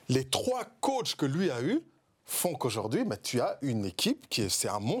 Les 3 coachs que lui a eus font qu'aujourd'hui, tu as une équipe c'est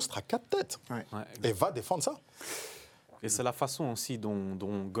un monstre à 4 têtes. Ouais. Ouais, Et va défendre ça. et c'est la façon aussi dont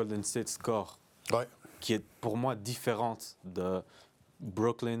Golden State score Ouais. qui est pour moi différente de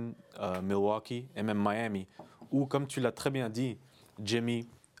Brooklyn, Milwaukee et même Miami, où, comme tu l'as très bien dit, Jimmy,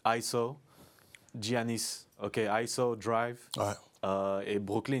 ISO, Giannis, OK, ISO, drive, Ouais. et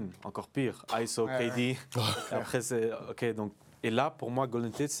Brooklyn, encore pire, ISO, Ouais, KD. Après, c'est OK. Donc, et là, pour moi,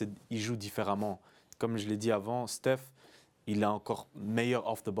 Golden State, il joue différemment. Comme je l'ai dit avant, Steph, il est encore meilleur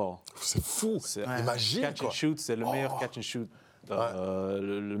off the ball. C'est fou. C'est- Imagine, Catch quoi. and shoot, c'est le meilleur catch and shoot,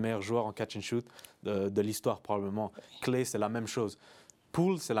 le meilleur joueur en catch and shoot de l'histoire probablement. Clay, c'est la même chose.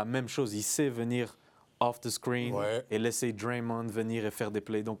 Poole, c'est la même chose. Il sait venir off the screen Ouais. et laisser Draymond venir et faire des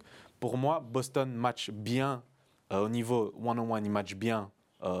plays. Donc, pour moi, Boston match bien au niveau one-on-one, il match bien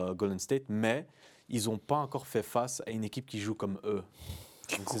Golden State, mais ils n'ont pas encore fait face à une équipe qui joue comme eux.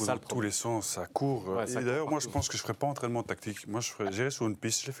 Qui Donc, court c'est ça dans le tous problème. les sens, ça court. Ouais, Et ça court d'ailleurs, moi, je partout. pense que je ne ferais pas entraînement tactique. Moi, j'irais sur une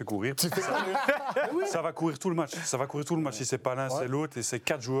piste, je les fais courir. Tu fais ça, Ça va courir tout le match. Ça va courir tout le match. Si c'est pas l'un, Ouais. c'est l'autre. Et c'est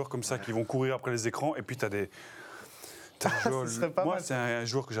 4 joueurs comme ça qui vont courir après les écrans. Et puis, tu as des. Ce serait pas Moi, mal. c'est un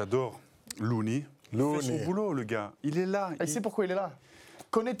joueur que j'adore. Looney. Il fait Looney. son boulot, le gars. Il est là. Et c'est pourquoi il est là.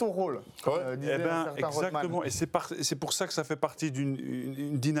 Connais ton rôle, comme Ouais. disait Eh ben, un certain Rodman. exactement. Et c'est pour ça que ça fait partie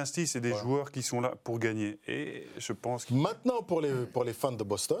d'une dynastie. C'est des joueurs qui sont là pour gagner. Et je pense que. Maintenant, pour les fans de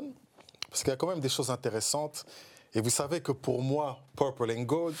Boston, parce qu'il y a quand même des choses intéressantes. Et vous savez que pour moi, Purple and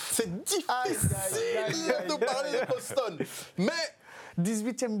Gold, c'est Aïe, difficile aïe, aïe, aïe, de parler de Boston. Mais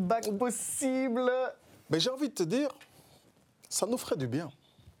 18e bac possible. j'ai envie de te dire, ça nous ferait du bien.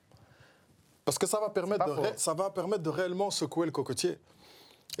 Parce que ça va permettre, pas faux. ça va permettre de réellement secouer le cocotier.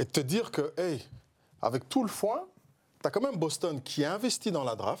 Et de te dire que, hey, avec tout le foin, tu as quand même Boston qui a investi dans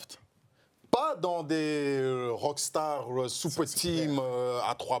la draft. Pas dans des rockstars super team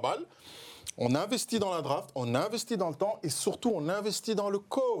à 3 balles. On a investi dans la draft, on a investi dans le temps et surtout on a investi dans le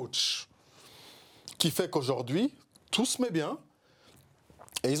coach. Qui fait qu'aujourd'hui, tout se met bien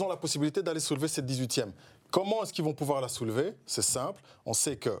et ils ont la possibilité d'aller soulever cette 18e. Comment est-ce qu'ils vont pouvoir la soulever? C'est simple. On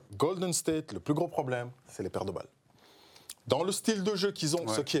sait que Golden State, le plus gros problème, c'est les paires de balles. Dans le style de jeu qu'ils ont,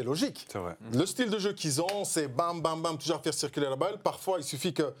 Ouais. ce qui est logique. C'est vrai. Le style de jeu qu'ils ont, c'est bam, bam, bam, toujours faire circuler la balle. Parfois, il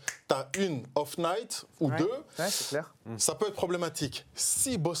suffit que tu as une off-night ou Ouais. 2. Ouais, c'est clair. Ça peut être problématique.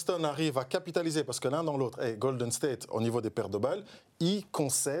 Si Boston arrive à capitaliser, parce que l'un dans l'autre, Golden State, au niveau des paires de balles, ils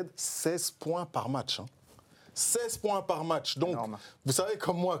concèdent 16 points par match. 16 points par match. Donc, Énorme. vous savez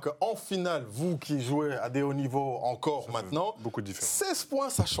comme moi qu'en finale, vous qui jouez à des hauts niveaux encore maintenant, beaucoup de différence. 16 points,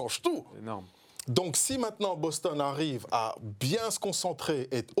 ça change tout. Énorme. Donc, si maintenant Boston arrive à bien se concentrer,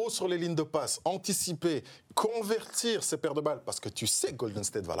 être haut sur les lignes de passe, anticiper, convertir ses paires de balles, parce que tu sais que Golden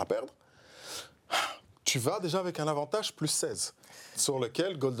State va la perdre, tu vas déjà avec un avantage plus 16, sur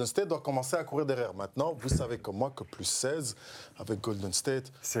lequel Golden State doit commencer à courir derrière. Maintenant, vous savez comme moi que plus 16, avec Golden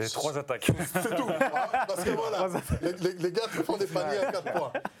State, C'est 3 attaques. c'est tout. Parce que voilà, les gars te font des paniers à 4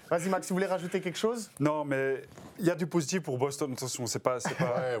 points. Vas-y, Max, tu voulais rajouter quelque chose? Non, mais il y a du positif pour Boston. Attention, c'est pas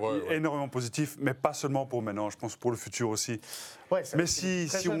Ouais. énormément positif, mais pas seulement pour maintenant. Je pense pour le futur aussi. Ouais, c'est Mais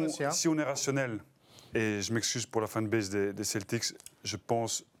très jeune aussi, hein. si on est rationnel, et je m'excuse pour la fanbase des Celtics, je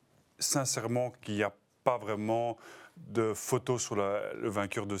pense sincèrement qu'il n'y a pas vraiment de photo sur le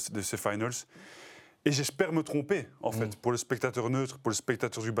vainqueur de ces finals. Et j'espère me tromper, en fait, pour le spectateur neutre, pour le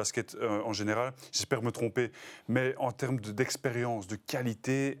spectateur du basket en général. J'espère me tromper. Mais en termes d'expérience, de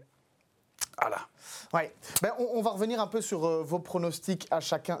qualité, voilà. Ouais. Ben, on va revenir un peu sur vos pronostics à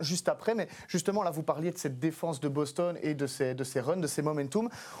chacun juste après, mais justement là vous parliez de cette défense de Boston et de ces runs, de ces momentum.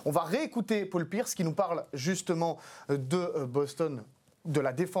 On va réécouter Paul Pierce qui nous parle justement de Boston, de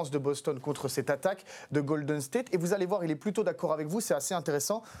la défense de Boston contre cette attaque de Golden State, et vous allez voir, il est plutôt d'accord avec vous, c'est assez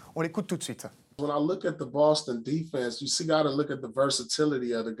intéressant. On l'écoute tout de suite. When I look at the Boston defense, you got to look at the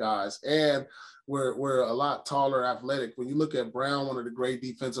versatility of the guys. And we're a lot taller, athletic. When you look at Brown, one of the great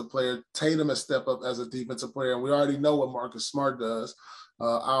defensive players, Tatum has stepped up as a defensive player, and we already know what Marcus Smart does.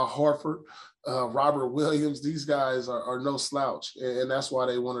 Al Horford, Robert Williams, these guys are no slouch. And that's why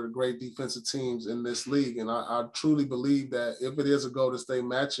they're one of the great defensive teams in this league. And I truly believe that if it is a Golden State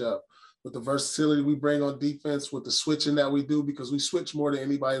matchup, with the versatility we bring on defense, with the switching that we do, because we switch more than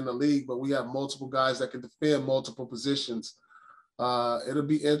anybody in the league, but we have multiple guys that can defend multiple positions. It'll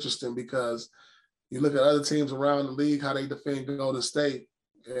be interesting because you look at other teams around the league, how they defend Golden State,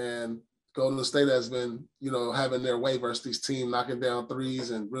 and Golden State has been, having their way versus these teams, knocking down threes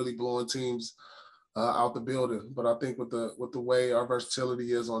and really blowing teams out the building. But I think with the way our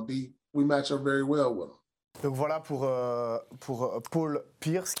versatility is on deep, we match up very well with them. Donc voilà pour Paul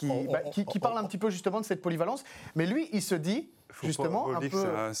Pierce qui parle un petit peu justement de cette polyvalence. Mais lui, il se dit justement un peu...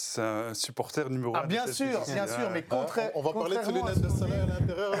 C'est un supporter numéro 1. Ah, bien sûr, mais on va parler de ces lunettes de soleil à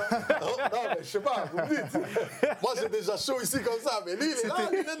l'intérieur. Non, mais je sais pas, vous me dites. Moi, j'ai déjà chaud ici comme ça, mais lui, il est là,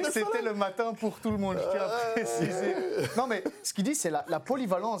 lunettes de soleil. C'était le matin pour tout le monde, je tiens à préciser. Non, mais ce qu'il dit, c'est la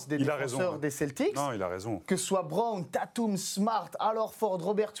polyvalence des défenseurs des Celtics. Non, il a raison. Que ce soit Brown, Tatum, Smart, Al Horford,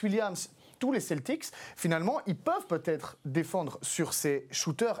 Robert Williams... Tous les Celtics, finalement, ils peuvent peut-être défendre sur ces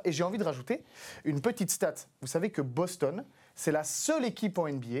shooters. Et j'ai envie de rajouter une petite stat. Vous savez que Boston, c'est la seule équipe en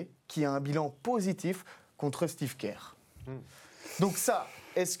NBA qui a un bilan positif contre Steve Kerr. Donc ça,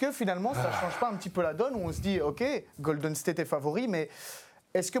 est-ce que finalement, ça ne change pas un petit peu la donne où on se dit, OK, Golden State est favori, mais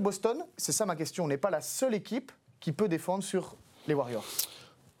est-ce que Boston, c'est ça ma question, n'est pas la seule équipe qui peut défendre sur les Warriors?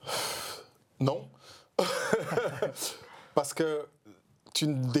 Non. Parce que tu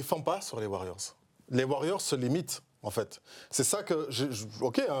ne défends pas sur les Warriors. Les Warriors se limitent, en fait. C'est ça que...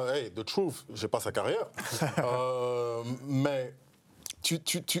 OK, hey, the truth, j'ai pas sa carrière. Mais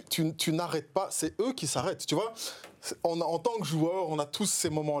tu n'arrêtes pas. C'est eux qui s'arrêtent. Tu vois, en tant que joueur, on a tous ces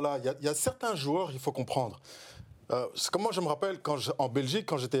moments-là. Il y a certains joueurs, il faut comprendre. C'est comme moi, je me rappelle, en Belgique,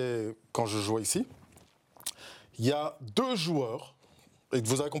 quand je jouais ici, il y a 2 joueurs, et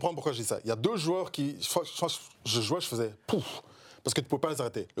vous allez comprendre pourquoi je dis ça. Il y a 2 joueurs qui... Je jouais, je faisais... Pouf, parce que tu ne pouvais pas les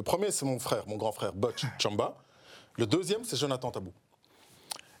arrêter. Le premier, c'est mon grand frère, Butch Chamba. Le deuxième, c'est Jonathan Tabou.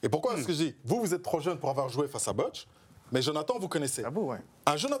 Et pourquoi est-ce que je dis, vous êtes trop jeune pour avoir joué face à Butch, mais Jonathan, vous connaissez. Tabou, ouais.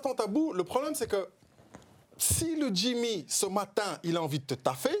 Un Jonathan Tabou, le problème, c'est que si le Jimmy, ce matin, il a envie de te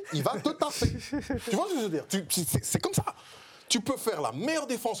taffer, il va te taffer. Tu vois ce que je veux dire? C'est comme ça. Tu peux faire la meilleure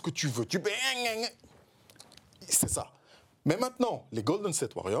défense que tu veux. C'est ça. Mais maintenant, les Golden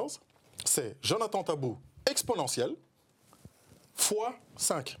State Warriors, c'est Jonathan Tabou exponentiel, fois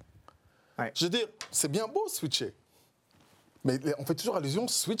 5. Ouais. Je veux dire, c'est bien beau switcher. Mais on fait toujours allusion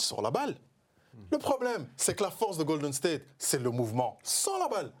switch sur la balle. Le problème, c'est que la force de Golden State, c'est le mouvement sans la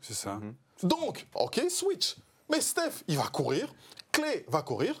balle. C'est ça. Donc, OK, switch. Mais Steph, il va courir. Clay va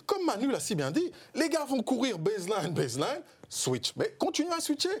courir. Comme Manu l'a si bien dit, les gars vont courir baseline, switch. Mais continue à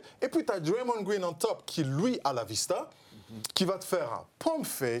switcher. Et puis, tu as Draymond Green en top qui, lui, a la vista, qui va te faire un pump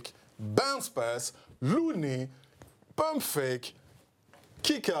fake, bounce pass, Looney, pump fake,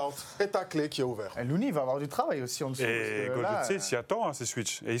 kick-out et ta clé qui est ouverte. Et Looney va avoir du travail aussi en dessous. Et Golden State s'y attend à ces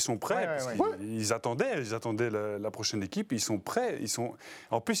switches. Et ils sont prêts. Ils attendaient la prochaine équipe. Ils sont prêts.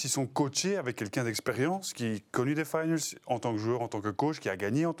 En plus, ils sont coachés avec quelqu'un d'expérience qui a connu des finals en tant que joueur, en tant que coach, qui a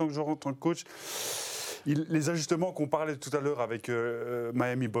gagné en tant que joueur, en tant que coach. Les ajustements qu'on parlait tout à l'heure avec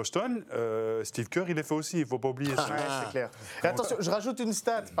Miami-Boston, Steve Kerr, il les fait aussi, il ne faut pas oublier ça. Ouais, c'est clair. Et attention, je rajoute une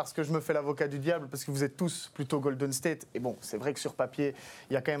stat parce que je me fais l'avocat du diable, parce que vous êtes tous plutôt Golden State. Et bon, c'est vrai que sur papier,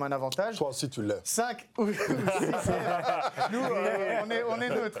 il y a quand même un avantage. Toi aussi, tu l'es. 5 ou... Nous, on est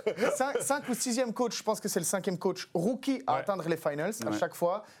neutre. 5 ou 6e coach, je pense que c'est le 5e coach rookie à atteindre les finals. À chaque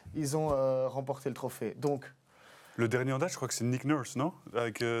fois, ils ont remporté le trophée. Donc... Le dernier en date, je crois que c'est Nick Nurse, non?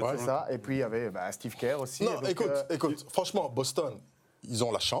 Ouais, ça. Et puis, il y avait Steve Kerr aussi. Non, écoute, franchement, Boston, ils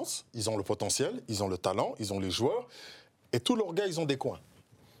ont la chance, ils ont le potentiel, ils ont le talent, ils ont les joueurs. Et tous leurs gars, ils ont des coins.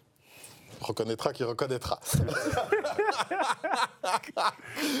 Reconnaîtra qui reconnaîtra.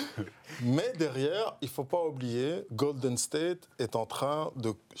 Mais derrière, il ne faut pas oublier, Golden State est en train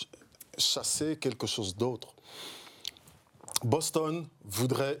de chasser quelque chose d'autre. Boston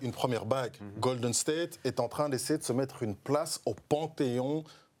voudrait une première bague. Golden State est en train d'essayer de se mettre une place au panthéon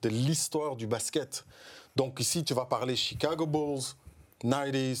de l'histoire du basket. Donc ici, tu vas parler Chicago Bulls,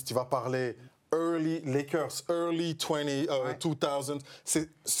 90s, tu vas parler early Lakers, early 2000.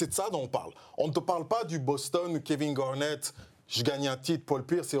 C'est de ça dont on parle. On ne te parle pas du Boston, Kevin Garnett, je gagne un titre, Paul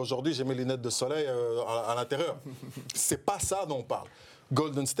Pierce, et aujourd'hui j'ai mes lunettes de soleil à l'intérieur. C'est pas ça dont on parle.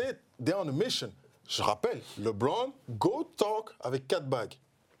 Golden State, they're on a mission. Je rappelle, LeBron, go talk avec 4 bagues.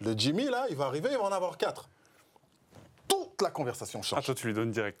 Le Jimmy, là, il va arriver, il va en avoir 4. Toute la conversation change. Ah, toi, tu lui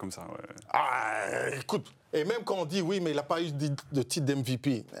donnes direct comme ça. Ouais. Ah, écoute, et même quand on dit, oui, mais il n'a pas eu de titre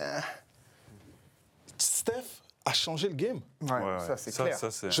d'MVP. Steph a changé le game. Ouais, ça, c'est clair.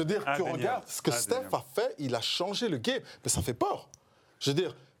 Je veux dire, tu regardes ce que Steph a fait, il a changé le game. Mais ça fait peur. Je veux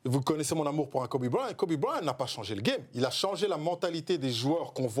dire, vous connaissez mon amour pour un Kobe Bryant. Kobe Bryant n'a pas changé le game. Il a changé la mentalité des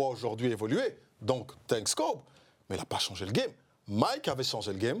joueurs qu'on voit aujourd'hui évoluer. Donc, thanks Kobe. Mais il n'a pas changé le game. Mike avait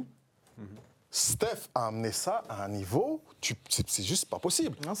changé le game. Steph a amené ça à un niveau, c'est juste pas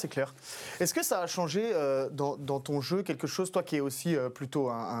possible. Non, c'est clair. Est-ce que ça a changé dans ton jeu quelque chose, toi qui es aussi plutôt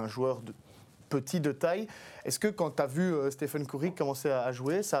un joueur petit de taille, est-ce que quand tu as vu Stephen Curry commencer à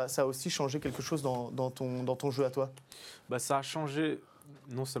jouer, ça a aussi changé quelque chose dans ton jeu à toi? Ça a changé,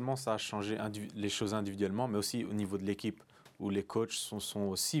 non seulement ça a changé les choses individuellement, mais aussi au niveau de l'équipe, où les coachs sont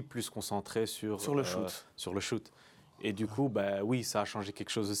aussi plus concentrés sur le shoot. Sur le shoot. Et du coup, oui, ça a changé quelque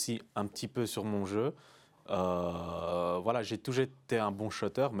chose aussi un petit peu sur mon jeu. Voilà, j'ai toujours été un bon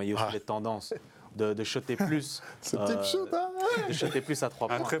shooter, mais il y a aussi les tendances de shooter plus. Ce type shoot, hein? De shooter plus à 3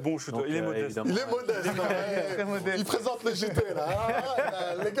 points. Un très bon shooter. Donc, Il est modeste. évidemment. Il est modeste. Très modeste. Il présente le JT,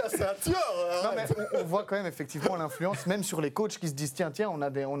 là. Les gars, c'est un tueur. Non, mais on voit quand même effectivement l'influence, même sur les coachs qui se disent tiens, on a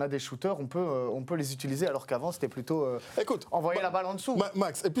des shooters, on peut les utiliser, alors qu'avant c'était plutôt Écoute, envoyer la balle en dessous.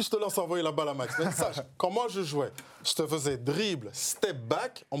 Max, et puis je te lance envoyer la balle à Max. Mais sache, quand moi je jouais, je te faisais dribble, step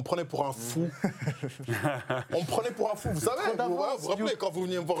back, on me prenait pour un fou. On me prenait pour un fou. Vous savez, vous vous rappelez quand vous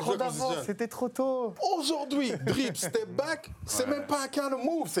veniez me voir Trop jouer quand vous d'avance, étiez- c'était trop tôt. Aujourd'hui, dribble, step back, c'est même pas un kind of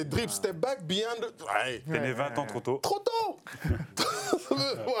move, c'est dribble, step back, behind the... Ouais. T'es né 20 ans trop tôt. Trop tôt.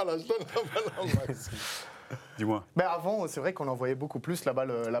 Voilà, je donne la balle à Max. Dis-moi. Mais avant, c'est vrai qu'on envoyait beaucoup plus la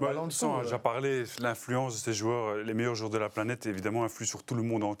balle en dessous. J'ai parlé, l'influence de ces joueurs, les meilleurs joueurs de la planète, évidemment, influent sur tout le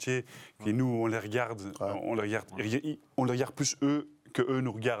monde entier. Et nous, on les regarde, on les regarde plus eux que eux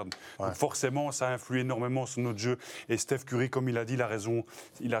nous regardent. Donc forcément, ça influe énormément sur notre jeu. Et Steph Curry, comme il a dit, il a raison,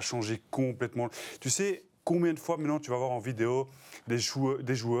 il a changé complètement. Tu sais, combien de fois maintenant tu vas voir en vidéo des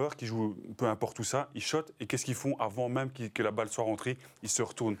joueurs qui jouent peu importe où ça, ils shotent et qu'est-ce qu'ils font avant même que la balle soit rentrée? Ils se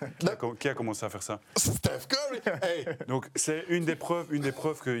retournent. Qui a commencé à faire ça? Steph Curry. Hey. Donc c'est une des preuves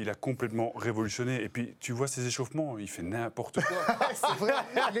qu'il a complètement révolutionné. Et puis tu vois ses échauffements, il fait n'importe quoi. C'est vrai,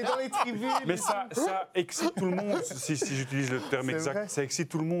 il est dans les tribunes. Mais ça excite tout le monde, si j'utilise le terme C'est exact. vrai. Ça excite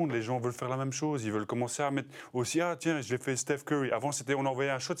tout le monde. Les gens veulent faire la même chose. Ils veulent commencer à mettre aussi, ah tiens, je l'ai fait Steph Curry. Avant, on envoyait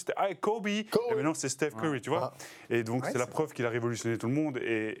un shot, c'était Kobe. Et maintenant, c'est Steph Curry, tu vois. Et donc, c'est la preuve qu'il a révolutionné tout le monde.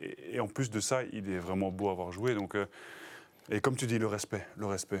 Et en plus de ça, il est vraiment beau à avoir joué. Donc, et comme tu dis, le respect.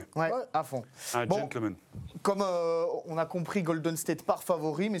 Ouais, à fond. Un Bon, gentleman. comme on a compris, Golden State par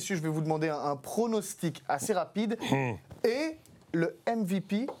favori, messieurs, je vais vous demander un pronostic assez rapide et le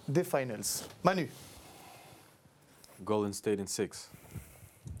MVP des Finals. Manu. Golden State in 6.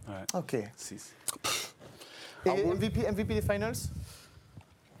 Ok. 6. Et MVP des Finals?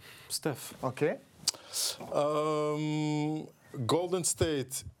 Steph. Ok. Golden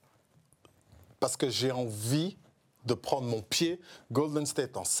State, parce que j'ai envie de prendre mon pied, Golden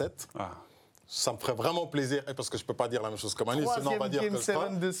State en 7. Ah. Ça me ferait vraiment plaisir, et parce que je ne peux pas dire la même chose que Manu, sinon on va dire Game que je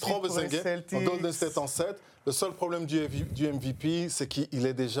 7 de suite pour les Celtics. Golden State en 7. Le seul problème du MVP, c'est qu'il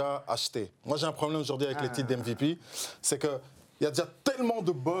est déjà acheté. Moi, j'ai un problème aujourd'hui avec les titres d'MVP, c'est que il y a déjà tellement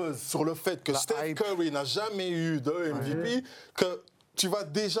de buzz sur le fait que Steph hype. Curry n'a jamais eu de MVP que tu vas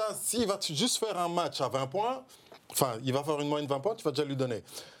déjà, s'il va juste faire un match à 20 points, enfin, il va faire une moyenne de 20 points, tu vas déjà lui donner.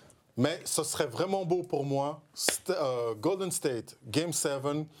 Mais ce serait vraiment beau pour moi, Golden State, Game 7,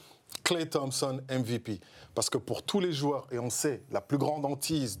 Klay Thompson, MVP. Parce que pour tous les joueurs, et on sait, la plus grande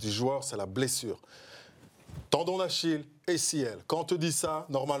hantise du joueur, c'est la blessure. Tendon d'Achille, ACL. Quand on te dit ça,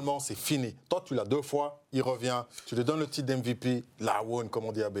 normalement, c'est fini. Toi, tu l'as 2 fois, il revient, tu lui donnes le titre d'MVP, la one, comme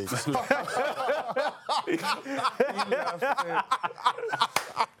on dit à BX. Aïe,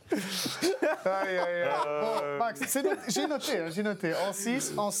 aïe, aïe. Bon, Max, j'ai noté. En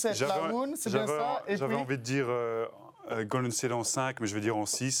 6, en 7, la Woon, c'est bien ça. Et J'avais puis, envie de dire Golden State en 5, mais je vais dire en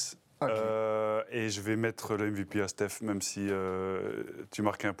 6. Ok. Et je vais mettre le MVP à Steph, même si tu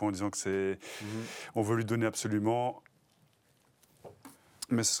marques un point en disant que c'est. On veut lui donner absolument.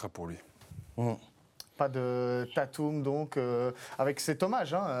 Mais ce sera pour lui. pas de Tatum, donc, avec cet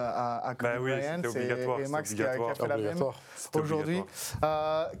hommage à Kobe oui, Bryant c'était obligatoire, et Max c'était qui a fait la même C'était aujourd'hui.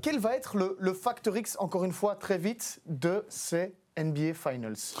 obligatoire. Quel va être le facteur X, encore une fois, très vite, de ces NBA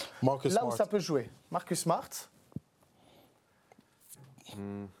Finals? Marcus Là où Smart. ça peut jouer. Marcus Smart.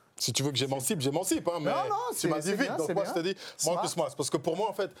 Si tu veux que j'émancipe, j'émancipe. Hein, mais Non, tu m'as dit c'est vite, bien, donc c'est moi bien. je te dis Marcus Smart. Parce que pour moi,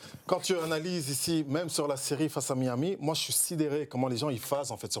 en fait, quand tu analyses ici, même sur la série face à Miami, moi je suis sidéré comment les gens y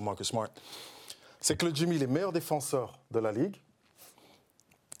phasent en fait sur Marcus Smart. C'est que le Jimmy, les meilleurs défenseurs de la Ligue,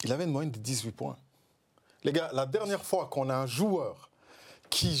 il avait une moyenne de 18 points. Les gars, la dernière fois qu'on a un joueur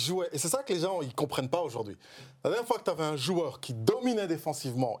qui jouait, et c'est ça que les gens ne comprennent pas aujourd'hui, la dernière fois que tu avais un joueur qui dominait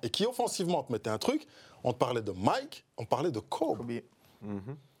défensivement et qui offensivement te mettait un truc, on te parlait de Mike, on parlait de Kobe. Kobe.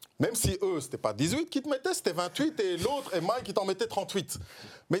 Même si eux, c'était pas 18 qui te mettaient, c'était 28 et l'autre, et Mike, il t'en mettait 38.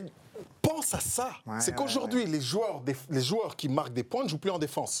 Mais pense à ça. Ouais, c'est qu'aujourd'hui, les joueurs qui marquent des points ne jouent plus en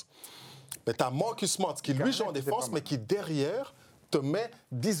défense. Mais tu as Marcus Smart qui, lui, joue en Garnett était défense, pas mal. mais qui, derrière, te met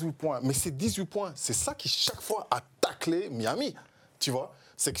 18 points. Mais ces 18 points, c'est ça qui, chaque fois, a taclé Miami. Tu vois?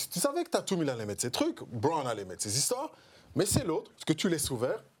 C'est que tu savais que Tatum, il allait mettre ses trucs, Brown allait mettre ses histoires, mais c'est l'autre, parce que tu laisses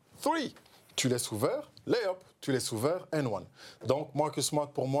ouvert 3. Tu laisses ouvert layup, tu laisses ouvert N1. Donc, Marcus Smart,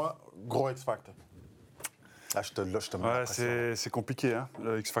 pour moi, gros X-Factor. Ah, je te mets la pression. C'est compliqué, hein,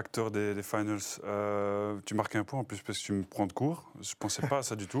 le X-Factor des finals. Tu marques un point en plus parce que tu me prends de court. Je ne pensais pas à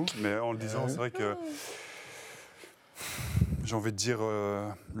ça du tout, mais en le disant, c'est vrai que j'ai envie de dire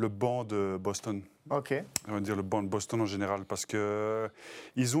le banc de Boston. Ok. J'ai envie de dire le banc de Boston en général parce qu'ils ont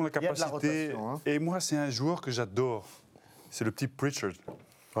la Il y a de la capacité. rotation, hein. Et moi, c'est un joueur que j'adore. C'est le petit Pritchard.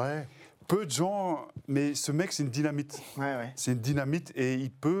 Ouais. Peu de gens, mais ce mec, c'est une dynamite. Ouais. C'est une dynamite et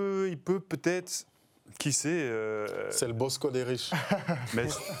il peut peut-être, qui sait. C'est le Bosco des riches. Mais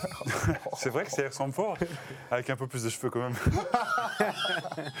c'est vrai que ça y ressemble fort, avec un peu plus de cheveux quand même.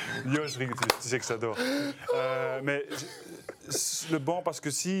 Yo, je rigole, tu sais que j'adore. Mais le banc, parce que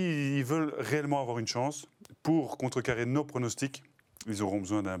s'ils veulent réellement avoir une chance, pour contrecarrer nos pronostics, ils auront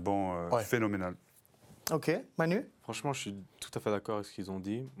besoin d'un banc phénoménal. Ok, Manu? Franchement, je suis tout à fait d'accord avec ce qu'ils ont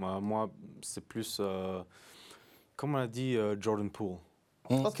dit. Moi c'est plus, comme on a dit, Jordan Poole.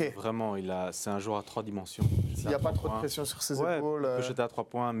 Ok. Vraiment, c'est un joueur à 3 dimensions. Il n'y a pas trop de pression sur ses épaules. Il peut jeter à 3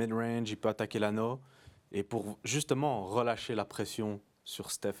 points, mid-range, il peut attaquer l'anneau. Et pour justement relâcher la pression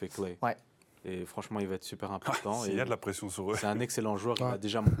sur Steph et Clay. Ouais. Et franchement, il va être super important. Il y a de la pression sur eux. C'est un excellent joueur, il l'a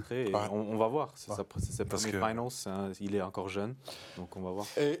déjà montré. Et on va voir. C'est ses Parce premiers que- finals, il est encore jeune. Donc on va voir.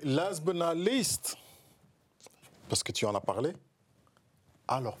 Et last but not least, parce que tu en as parlé,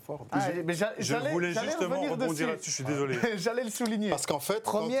 alors fort. Ah, mais Je voulais justement revenir rebondir dessus. là-dessus, je suis désolé. J'allais le souligner. Parce qu'en fait,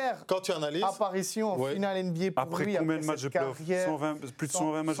 Première quand tu analyses, apparition en Ouais. finale NBA pour Après lui. combien de matchs de cette playoff carrière, Plus de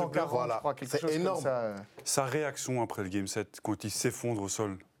 120 matchs de playoff. 140, Voilà. je crois, quelque C'est chose comme énorme. ça. Sa réaction après le Game 7, quand il s'effondre au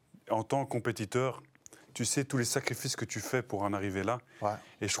sol, en tant que compétiteur, tu sais tous les sacrifices que tu fais pour en arriver là. Ouais.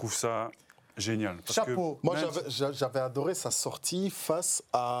 Et je trouve ça génial. Parce Chapeau. que moi même- j'avais adoré sa sortie face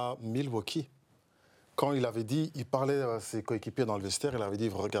à Milwaukee. Quand il avait dit, il parlait à ses coéquipiers dans le vestiaire, il avait dit,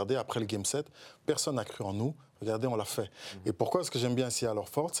 regardez, après le Game 7, personne n'a cru en nous, regardez, on l'a fait. Et pourquoi est-ce que j'aime bien ici à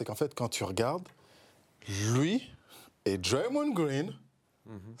Ford, c'est qu'en fait, quand tu regardes, lui et Draymond Green,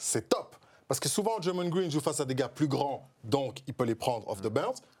 c'est top. Parce que souvent, Draymond Green joue face à des gars plus grands, donc il peut les prendre off the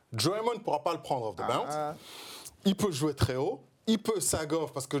bounce. Draymond ne pourra pas le prendre off the bounce. Il peut jouer très haut. Il peut sag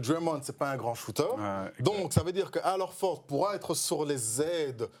off parce que Draymond, ce n'est pas un grand shooter. Donc, ça veut dire qu'Al Horford pourra être sur les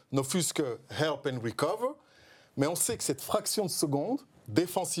aides, ne fût-ce que help and recover. Mais on sait que cette fraction de seconde,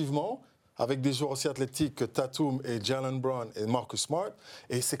 défensivement, avec des joueurs aussi athlétiques que Tatum et Jalen Brown et Marcus Smart,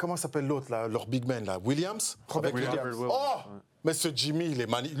 et c'est comment s'appelle l'autre, là, leur big man, là, Williams. Robert Avec Williams. Oh, mais ce Jimmy, il est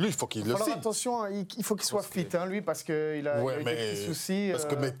magnifique. Lui, il faut qu'il le Alors signe. attention, il faut qu'il soit fit, hein, lui, parce qu'il a, Ouais, il a eu des petits soucis. Parce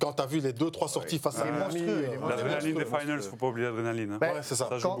que mais quand tu as vu les 2-3 sorties face à il est Miami, monstrueux, il est L'adrénaline des monstrueux. finals, il ne faut pas oublier l'adrénaline. Hein. Ben, Ouais, c'est ça.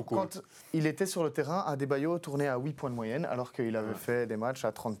 Ça joue Quand, beaucoup. quand il était sur le terrain, Adebayo tournait à 8 points de moyenne, alors qu'il avait fait des matchs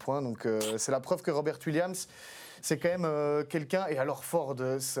à 30 points. Donc c'est la preuve que Robert Williams, c'est quand même quelqu'un. Et alors Ford,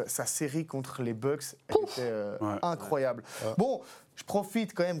 sa série contre les Bucks, elle était incroyable. Bon, je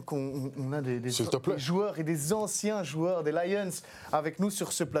profite quand même qu'on a des S'il te plaît. joueurs et des anciens joueurs des Lions avec nous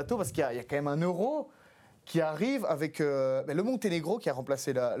sur ce plateau, parce qu'il y a quand même un Euro qui arrive avec le Monténégro qui a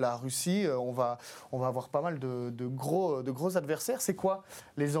remplacé la Russie. On va avoir pas mal de gros adversaires. C'est quoi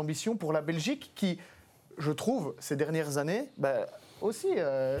les ambitions pour la Belgique qui, je trouve, ces dernières années, aussi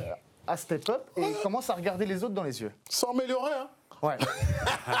a step up et commence à regarder les autres dans les yeux? Sans améliorer, hein. Ouais.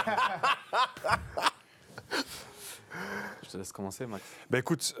 Je te laisse commencer, Max. Ben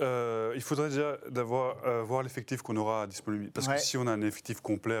écoute, il faudrait déjà voir l'effectif qu'on aura disponible. Parce Ouais. que si on a un effectif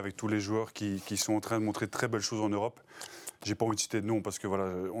complet avec tous les joueurs qui sont en train de montrer de très belles choses en Europe, j'ai pas envie de citer de nom parce que voilà,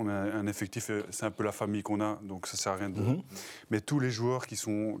 on a un effectif, c'est un peu la famille qu'on a, donc ça sert à rien de. Mais tous les joueurs qui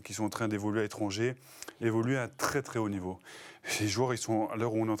sont en train d'évoluer à l'étranger évoluent à un très très haut niveau. Les joueurs, ils sont à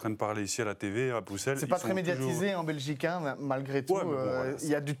l'heure où on est en train de parler ici à la TV à Bruxelles. C'est pas ils très sont médiatisé toujours- en Belgique, hein, malgré tout. Ouais, mais bon, voilà, il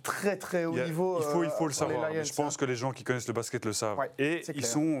y a du très très haut Il y a- niveau. il faut le pour les savoir. Lions, Je pense hein. que les gens qui connaissent le basket le savent. Ouais, et c'est ils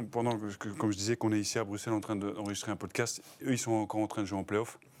clair. sont, pendant que, comme je disais, qu'on est ici à Bruxelles en train d'enregistrer un podcast, eux, ils sont encore en train de jouer en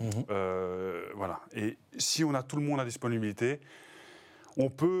play-off. Voilà. Et si on a tout le monde à disponibilité, on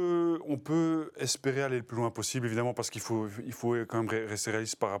peut espérer aller le plus loin possible, évidemment, parce qu'il faut quand même rester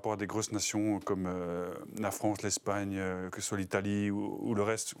réaliste par rapport à des grosses nations comme la France, l'Espagne, que ce soit l'Italie ou le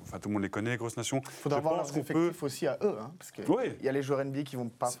reste. Enfin, tout le monde les connaît, les grosses nations. Il faudra Je voir pense leurs qu'on peut. effectifs aussi à eux, hein, parce qu'il Oui. y a les joueurs NBA qui vont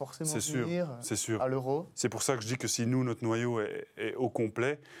pas forcément C'est sûr, venir c'est sûr. à l'Euro. C'est pour ça que je dis que si nous, notre noyau est au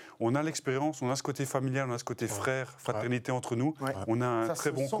complet, on a l'expérience, on a ce côté familial, on a ce côté frère, fraternité entre nous. Ouais. On a un Ça très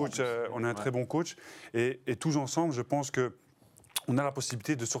se bon sent, en coach. plus. On a un très bon coach. Et tous ensemble, je pense que on a la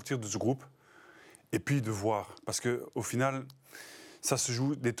possibilité de sortir de ce groupe et puis de voir. Parce qu'au final, ça se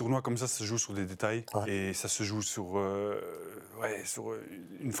joue, des tournois comme ça se joue sur des détails et ça se joue sur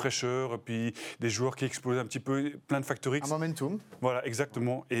une fraîcheur, puis des joueurs qui explosent un petit peu, plein de facteurs X. Un momentum. Voilà,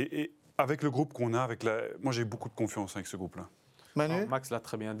 exactement. Et avec le groupe qu'on a, moi j'ai beaucoup de confiance avec ce groupe-là. Manu? Alors, Max l'a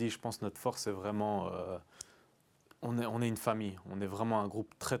très bien dit, je pense que notre force c'est vraiment... on est une famille, on est vraiment un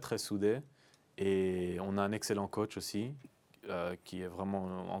groupe très très soudé et on a un excellent coach aussi qui est vraiment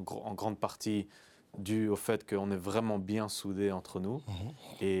en grande partie dû au fait qu'on est vraiment bien soudés entre nous.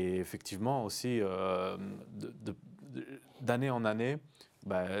 Et effectivement aussi, d'année en année,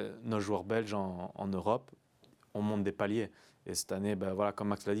 nos joueurs belges en Europe, on monte des paliers. Et cette année, voilà, comme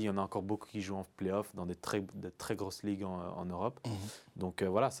Max l'a dit, il y en a encore beaucoup qui jouent en play-off dans de très grosses ligues en Europe. Donc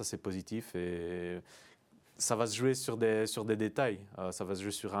voilà, ça c'est positif. Et ça va se jouer sur des détails. Ça va se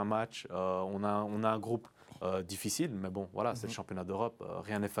jouer sur un match. On a un groupe difficile, mais bon, voilà, c'est le championnat d'Europe.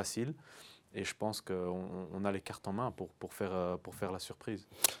 Rien n'est facile. Et je pense qu'on a les cartes en main pour faire la surprise.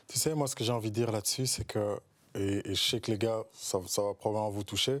 Tu sais, moi, ce que j'ai envie de dire là-dessus, c'est que, et je sais que les gars, ça va probablement vous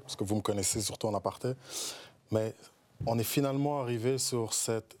toucher, parce que vous me connaissez surtout en aparté, mais on est finalement arrivé sur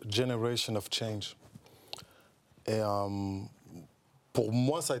cette generation of change. Et pour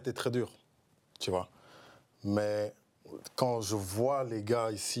moi, ça a été très dur, tu vois. Mais quand je vois les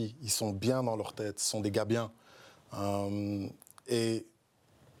gars ici, ils sont bien dans leur tête, ce sont des gars bien. Et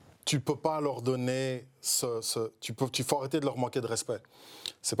tu peux pas leur donner tu faut arrêter de leur manquer de respect.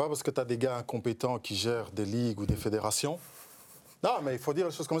 C'est pas parce que tu as des gars incompétents qui gèrent des ligues ou des fédérations. Non, mais il faut dire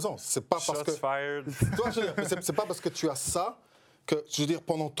les choses comme ça. C'est pas parce que toi, je veux dire, c'est pas parce que tu as ça que, je veux dire,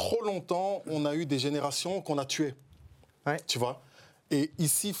 pendant trop longtemps, on a eu des générations qu'on a tuées. Ouais. Tu vois. Et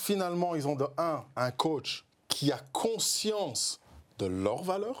ici, finalement, ils ont un coach qui a conscience de leurs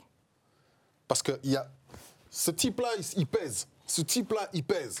valeurs, parce que ce type-là, il pèse. Ce type-là, il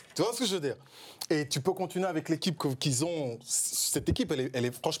pèse. Tu vois ce que je veux dire? Et tu peux continuer avec l'équipe qu'ils ont. Cette équipe,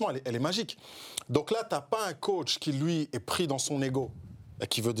 franchement, elle est magique. Donc là, tu n'as pas un coach qui, lui, est pris dans son ego et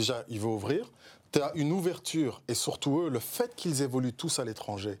qui veut ouvrir. Tu as une ouverture. Et surtout, eux, le fait qu'ils évoluent tous à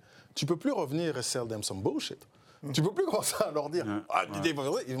l'étranger, tu ne peux plus revenir et sell them some bullshit. Tu ne peux plus commencer à leur dire.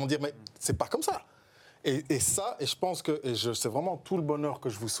 Ils vont dire, mais c'est pas comme ça. Et ça, et je pense que c'est vraiment tout le bonheur que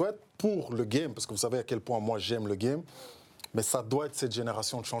je vous souhaite pour le game, parce que vous savez à quel point moi j'aime le game. Mais ça doit être cette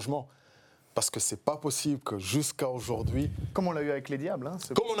génération de changement. Parce que c'est pas possible que jusqu'à aujourd'hui... Comme on l'a eu avec les Diables. Hein,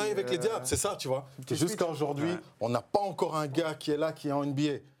 comme on l'a eu avec les Diables, c'est ça, tu vois. Jusqu'à aujourd'hui, on n'a pas encore un gars qui est là, qui est en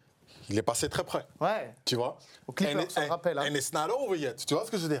NBA. Il est passé très près. Ouais. Tu vois. Au Clippers, on rappelle. And it's not over yet. Tu vois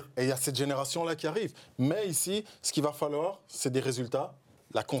ce que je veux dire? Et il y a cette génération-là qui arrive. Mais ici, ce qu'il va falloir, c'est des résultats,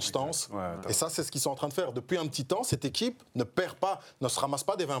 la constance. Et ça, c'est ce qu'ils sont en train de faire. Depuis un petit temps, cette équipe ne se ramasse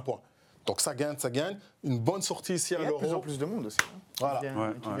pas des 20 points. Donc ça gagne. Une bonne sortie ici à l'Euro. Il y a de plus en plus de monde aussi. Hein,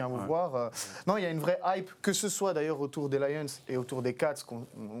 voilà. qui vient vous voir. Non, il y a une vraie hype, que ce soit d'ailleurs autour des Lions et autour des Cats, qu'on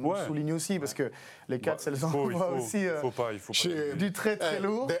souligne aussi, parce que les Cats, elles envoient aussi il faut pas. du très très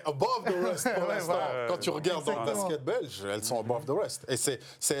lourd. They're above the rest pour l'instant. Voilà. Quand tu regardes dans le basket belge, elles sont above the rest. Et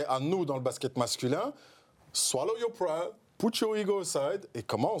c'est à nous, dans le basket masculin, swallow your pride, put your ego aside et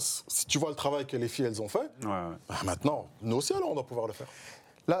commence. Si tu vois le travail que les filles, elles ont fait, maintenant, nous aussi, alors, on doit pouvoir le faire.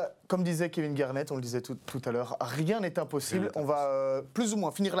 Là, comme disait Kevin Garnett, on le disait tout à l'heure, rien n'est impossible. On va plus ou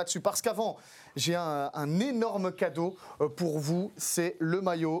moins finir là-dessus. Parce qu'avant, j'ai un énorme cadeau pour vous. C'est le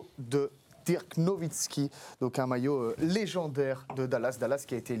maillot de Dirk Nowitzki, donc un maillot légendaire de Dallas. Dallas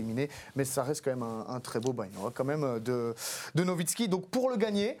qui a été éliminé, mais ça reste quand même un très beau maillot quand même de Nowitzki. Donc pour le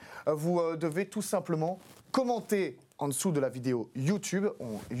gagner, vous devez tout simplement commenter en dessous de la vidéo YouTube.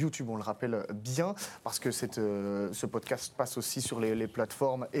 YouTube, on le rappelle bien, parce que ce podcast passe aussi sur les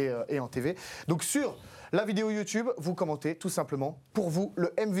plateformes et en TV. Donc sur la vidéo YouTube, vous commentez tout simplement pour vous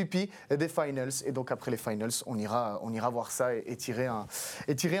le MVP des Finals. Et donc après les Finals, on ira voir ça et tirer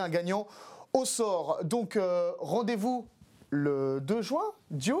un gagnant au sort. Donc rendez-vous le 2 juin,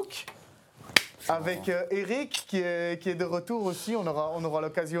 Duke. Avec Eric qui est de retour aussi, on aura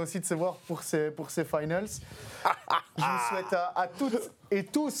l'occasion aussi de se voir pour ces finals. Je vous souhaite à toutes et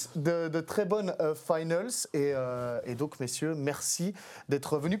tous de très bonnes finals et donc messieurs, merci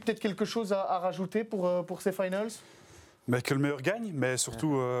d'être venus. Peut-être quelque chose à rajouter pour ces finals? Mais que le meilleur gagne, mais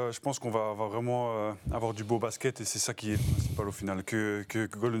surtout, je pense qu'on va vraiment avoir du beau basket et c'est ça qui est principal au final. Que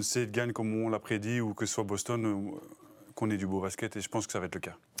Golden State gagne comme on l'a prédit ou que ce soit Boston, qu'on ait du beau basket et je pense que ça va être le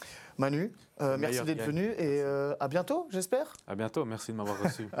cas. Manu, merci d'être venu et à bientôt, j'espère. À bientôt, merci de m'avoir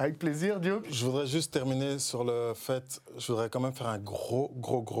reçu. Avec plaisir, Duke. Je voudrais juste terminer sur le fait, je voudrais quand même faire un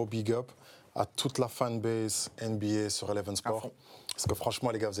gros big up à toute la fanbase NBA sur Eleven Sport. Parce que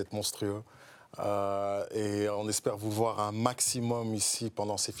franchement, les gars, vous êtes monstrueux. Et on espère vous voir un maximum ici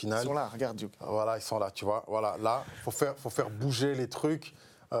pendant ces finales. Ils sont là, regarde Duke. Voilà, ils sont là, tu vois. Voilà, là, faut faire bouger les trucs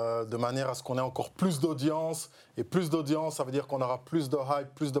de manière à ce qu'on ait encore plus d'audience. Et plus d'audience, ça veut dire qu'on aura plus de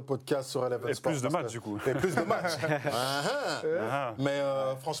hype, plus de podcasts sur Eleven Sports. Et plus de matchs, du coup. Et plus de matchs. Mais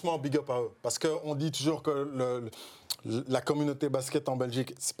franchement, big up à eux. Parce qu'on dit toujours que la communauté basket en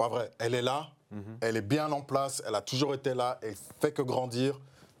Belgique, c'est pas vrai. Elle est là, elle est bien en place, elle a toujours été là, elle fait que grandir.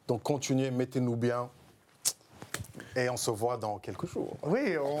 Donc continuez, mettez-nous bien. Et on se voit dans quelques jours.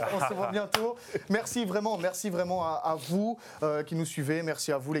 Oui, on se voit bientôt. Merci vraiment à vous qui nous suivez.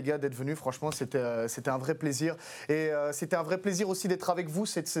 Merci à vous les gars d'être venus. Franchement, c'était un vrai plaisir. Et c'était un vrai plaisir aussi d'être avec vous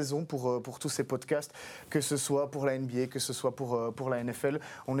cette saison pour tous ces podcasts, que ce soit pour la NBA, que ce soit pour la NFL.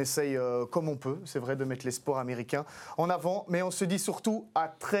 On essaye comme on peut, c'est vrai, de mettre les sports américains en avant. Mais on se dit surtout à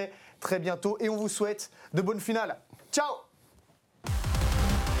très très bientôt et on vous souhaite de bonnes finales. Ciao!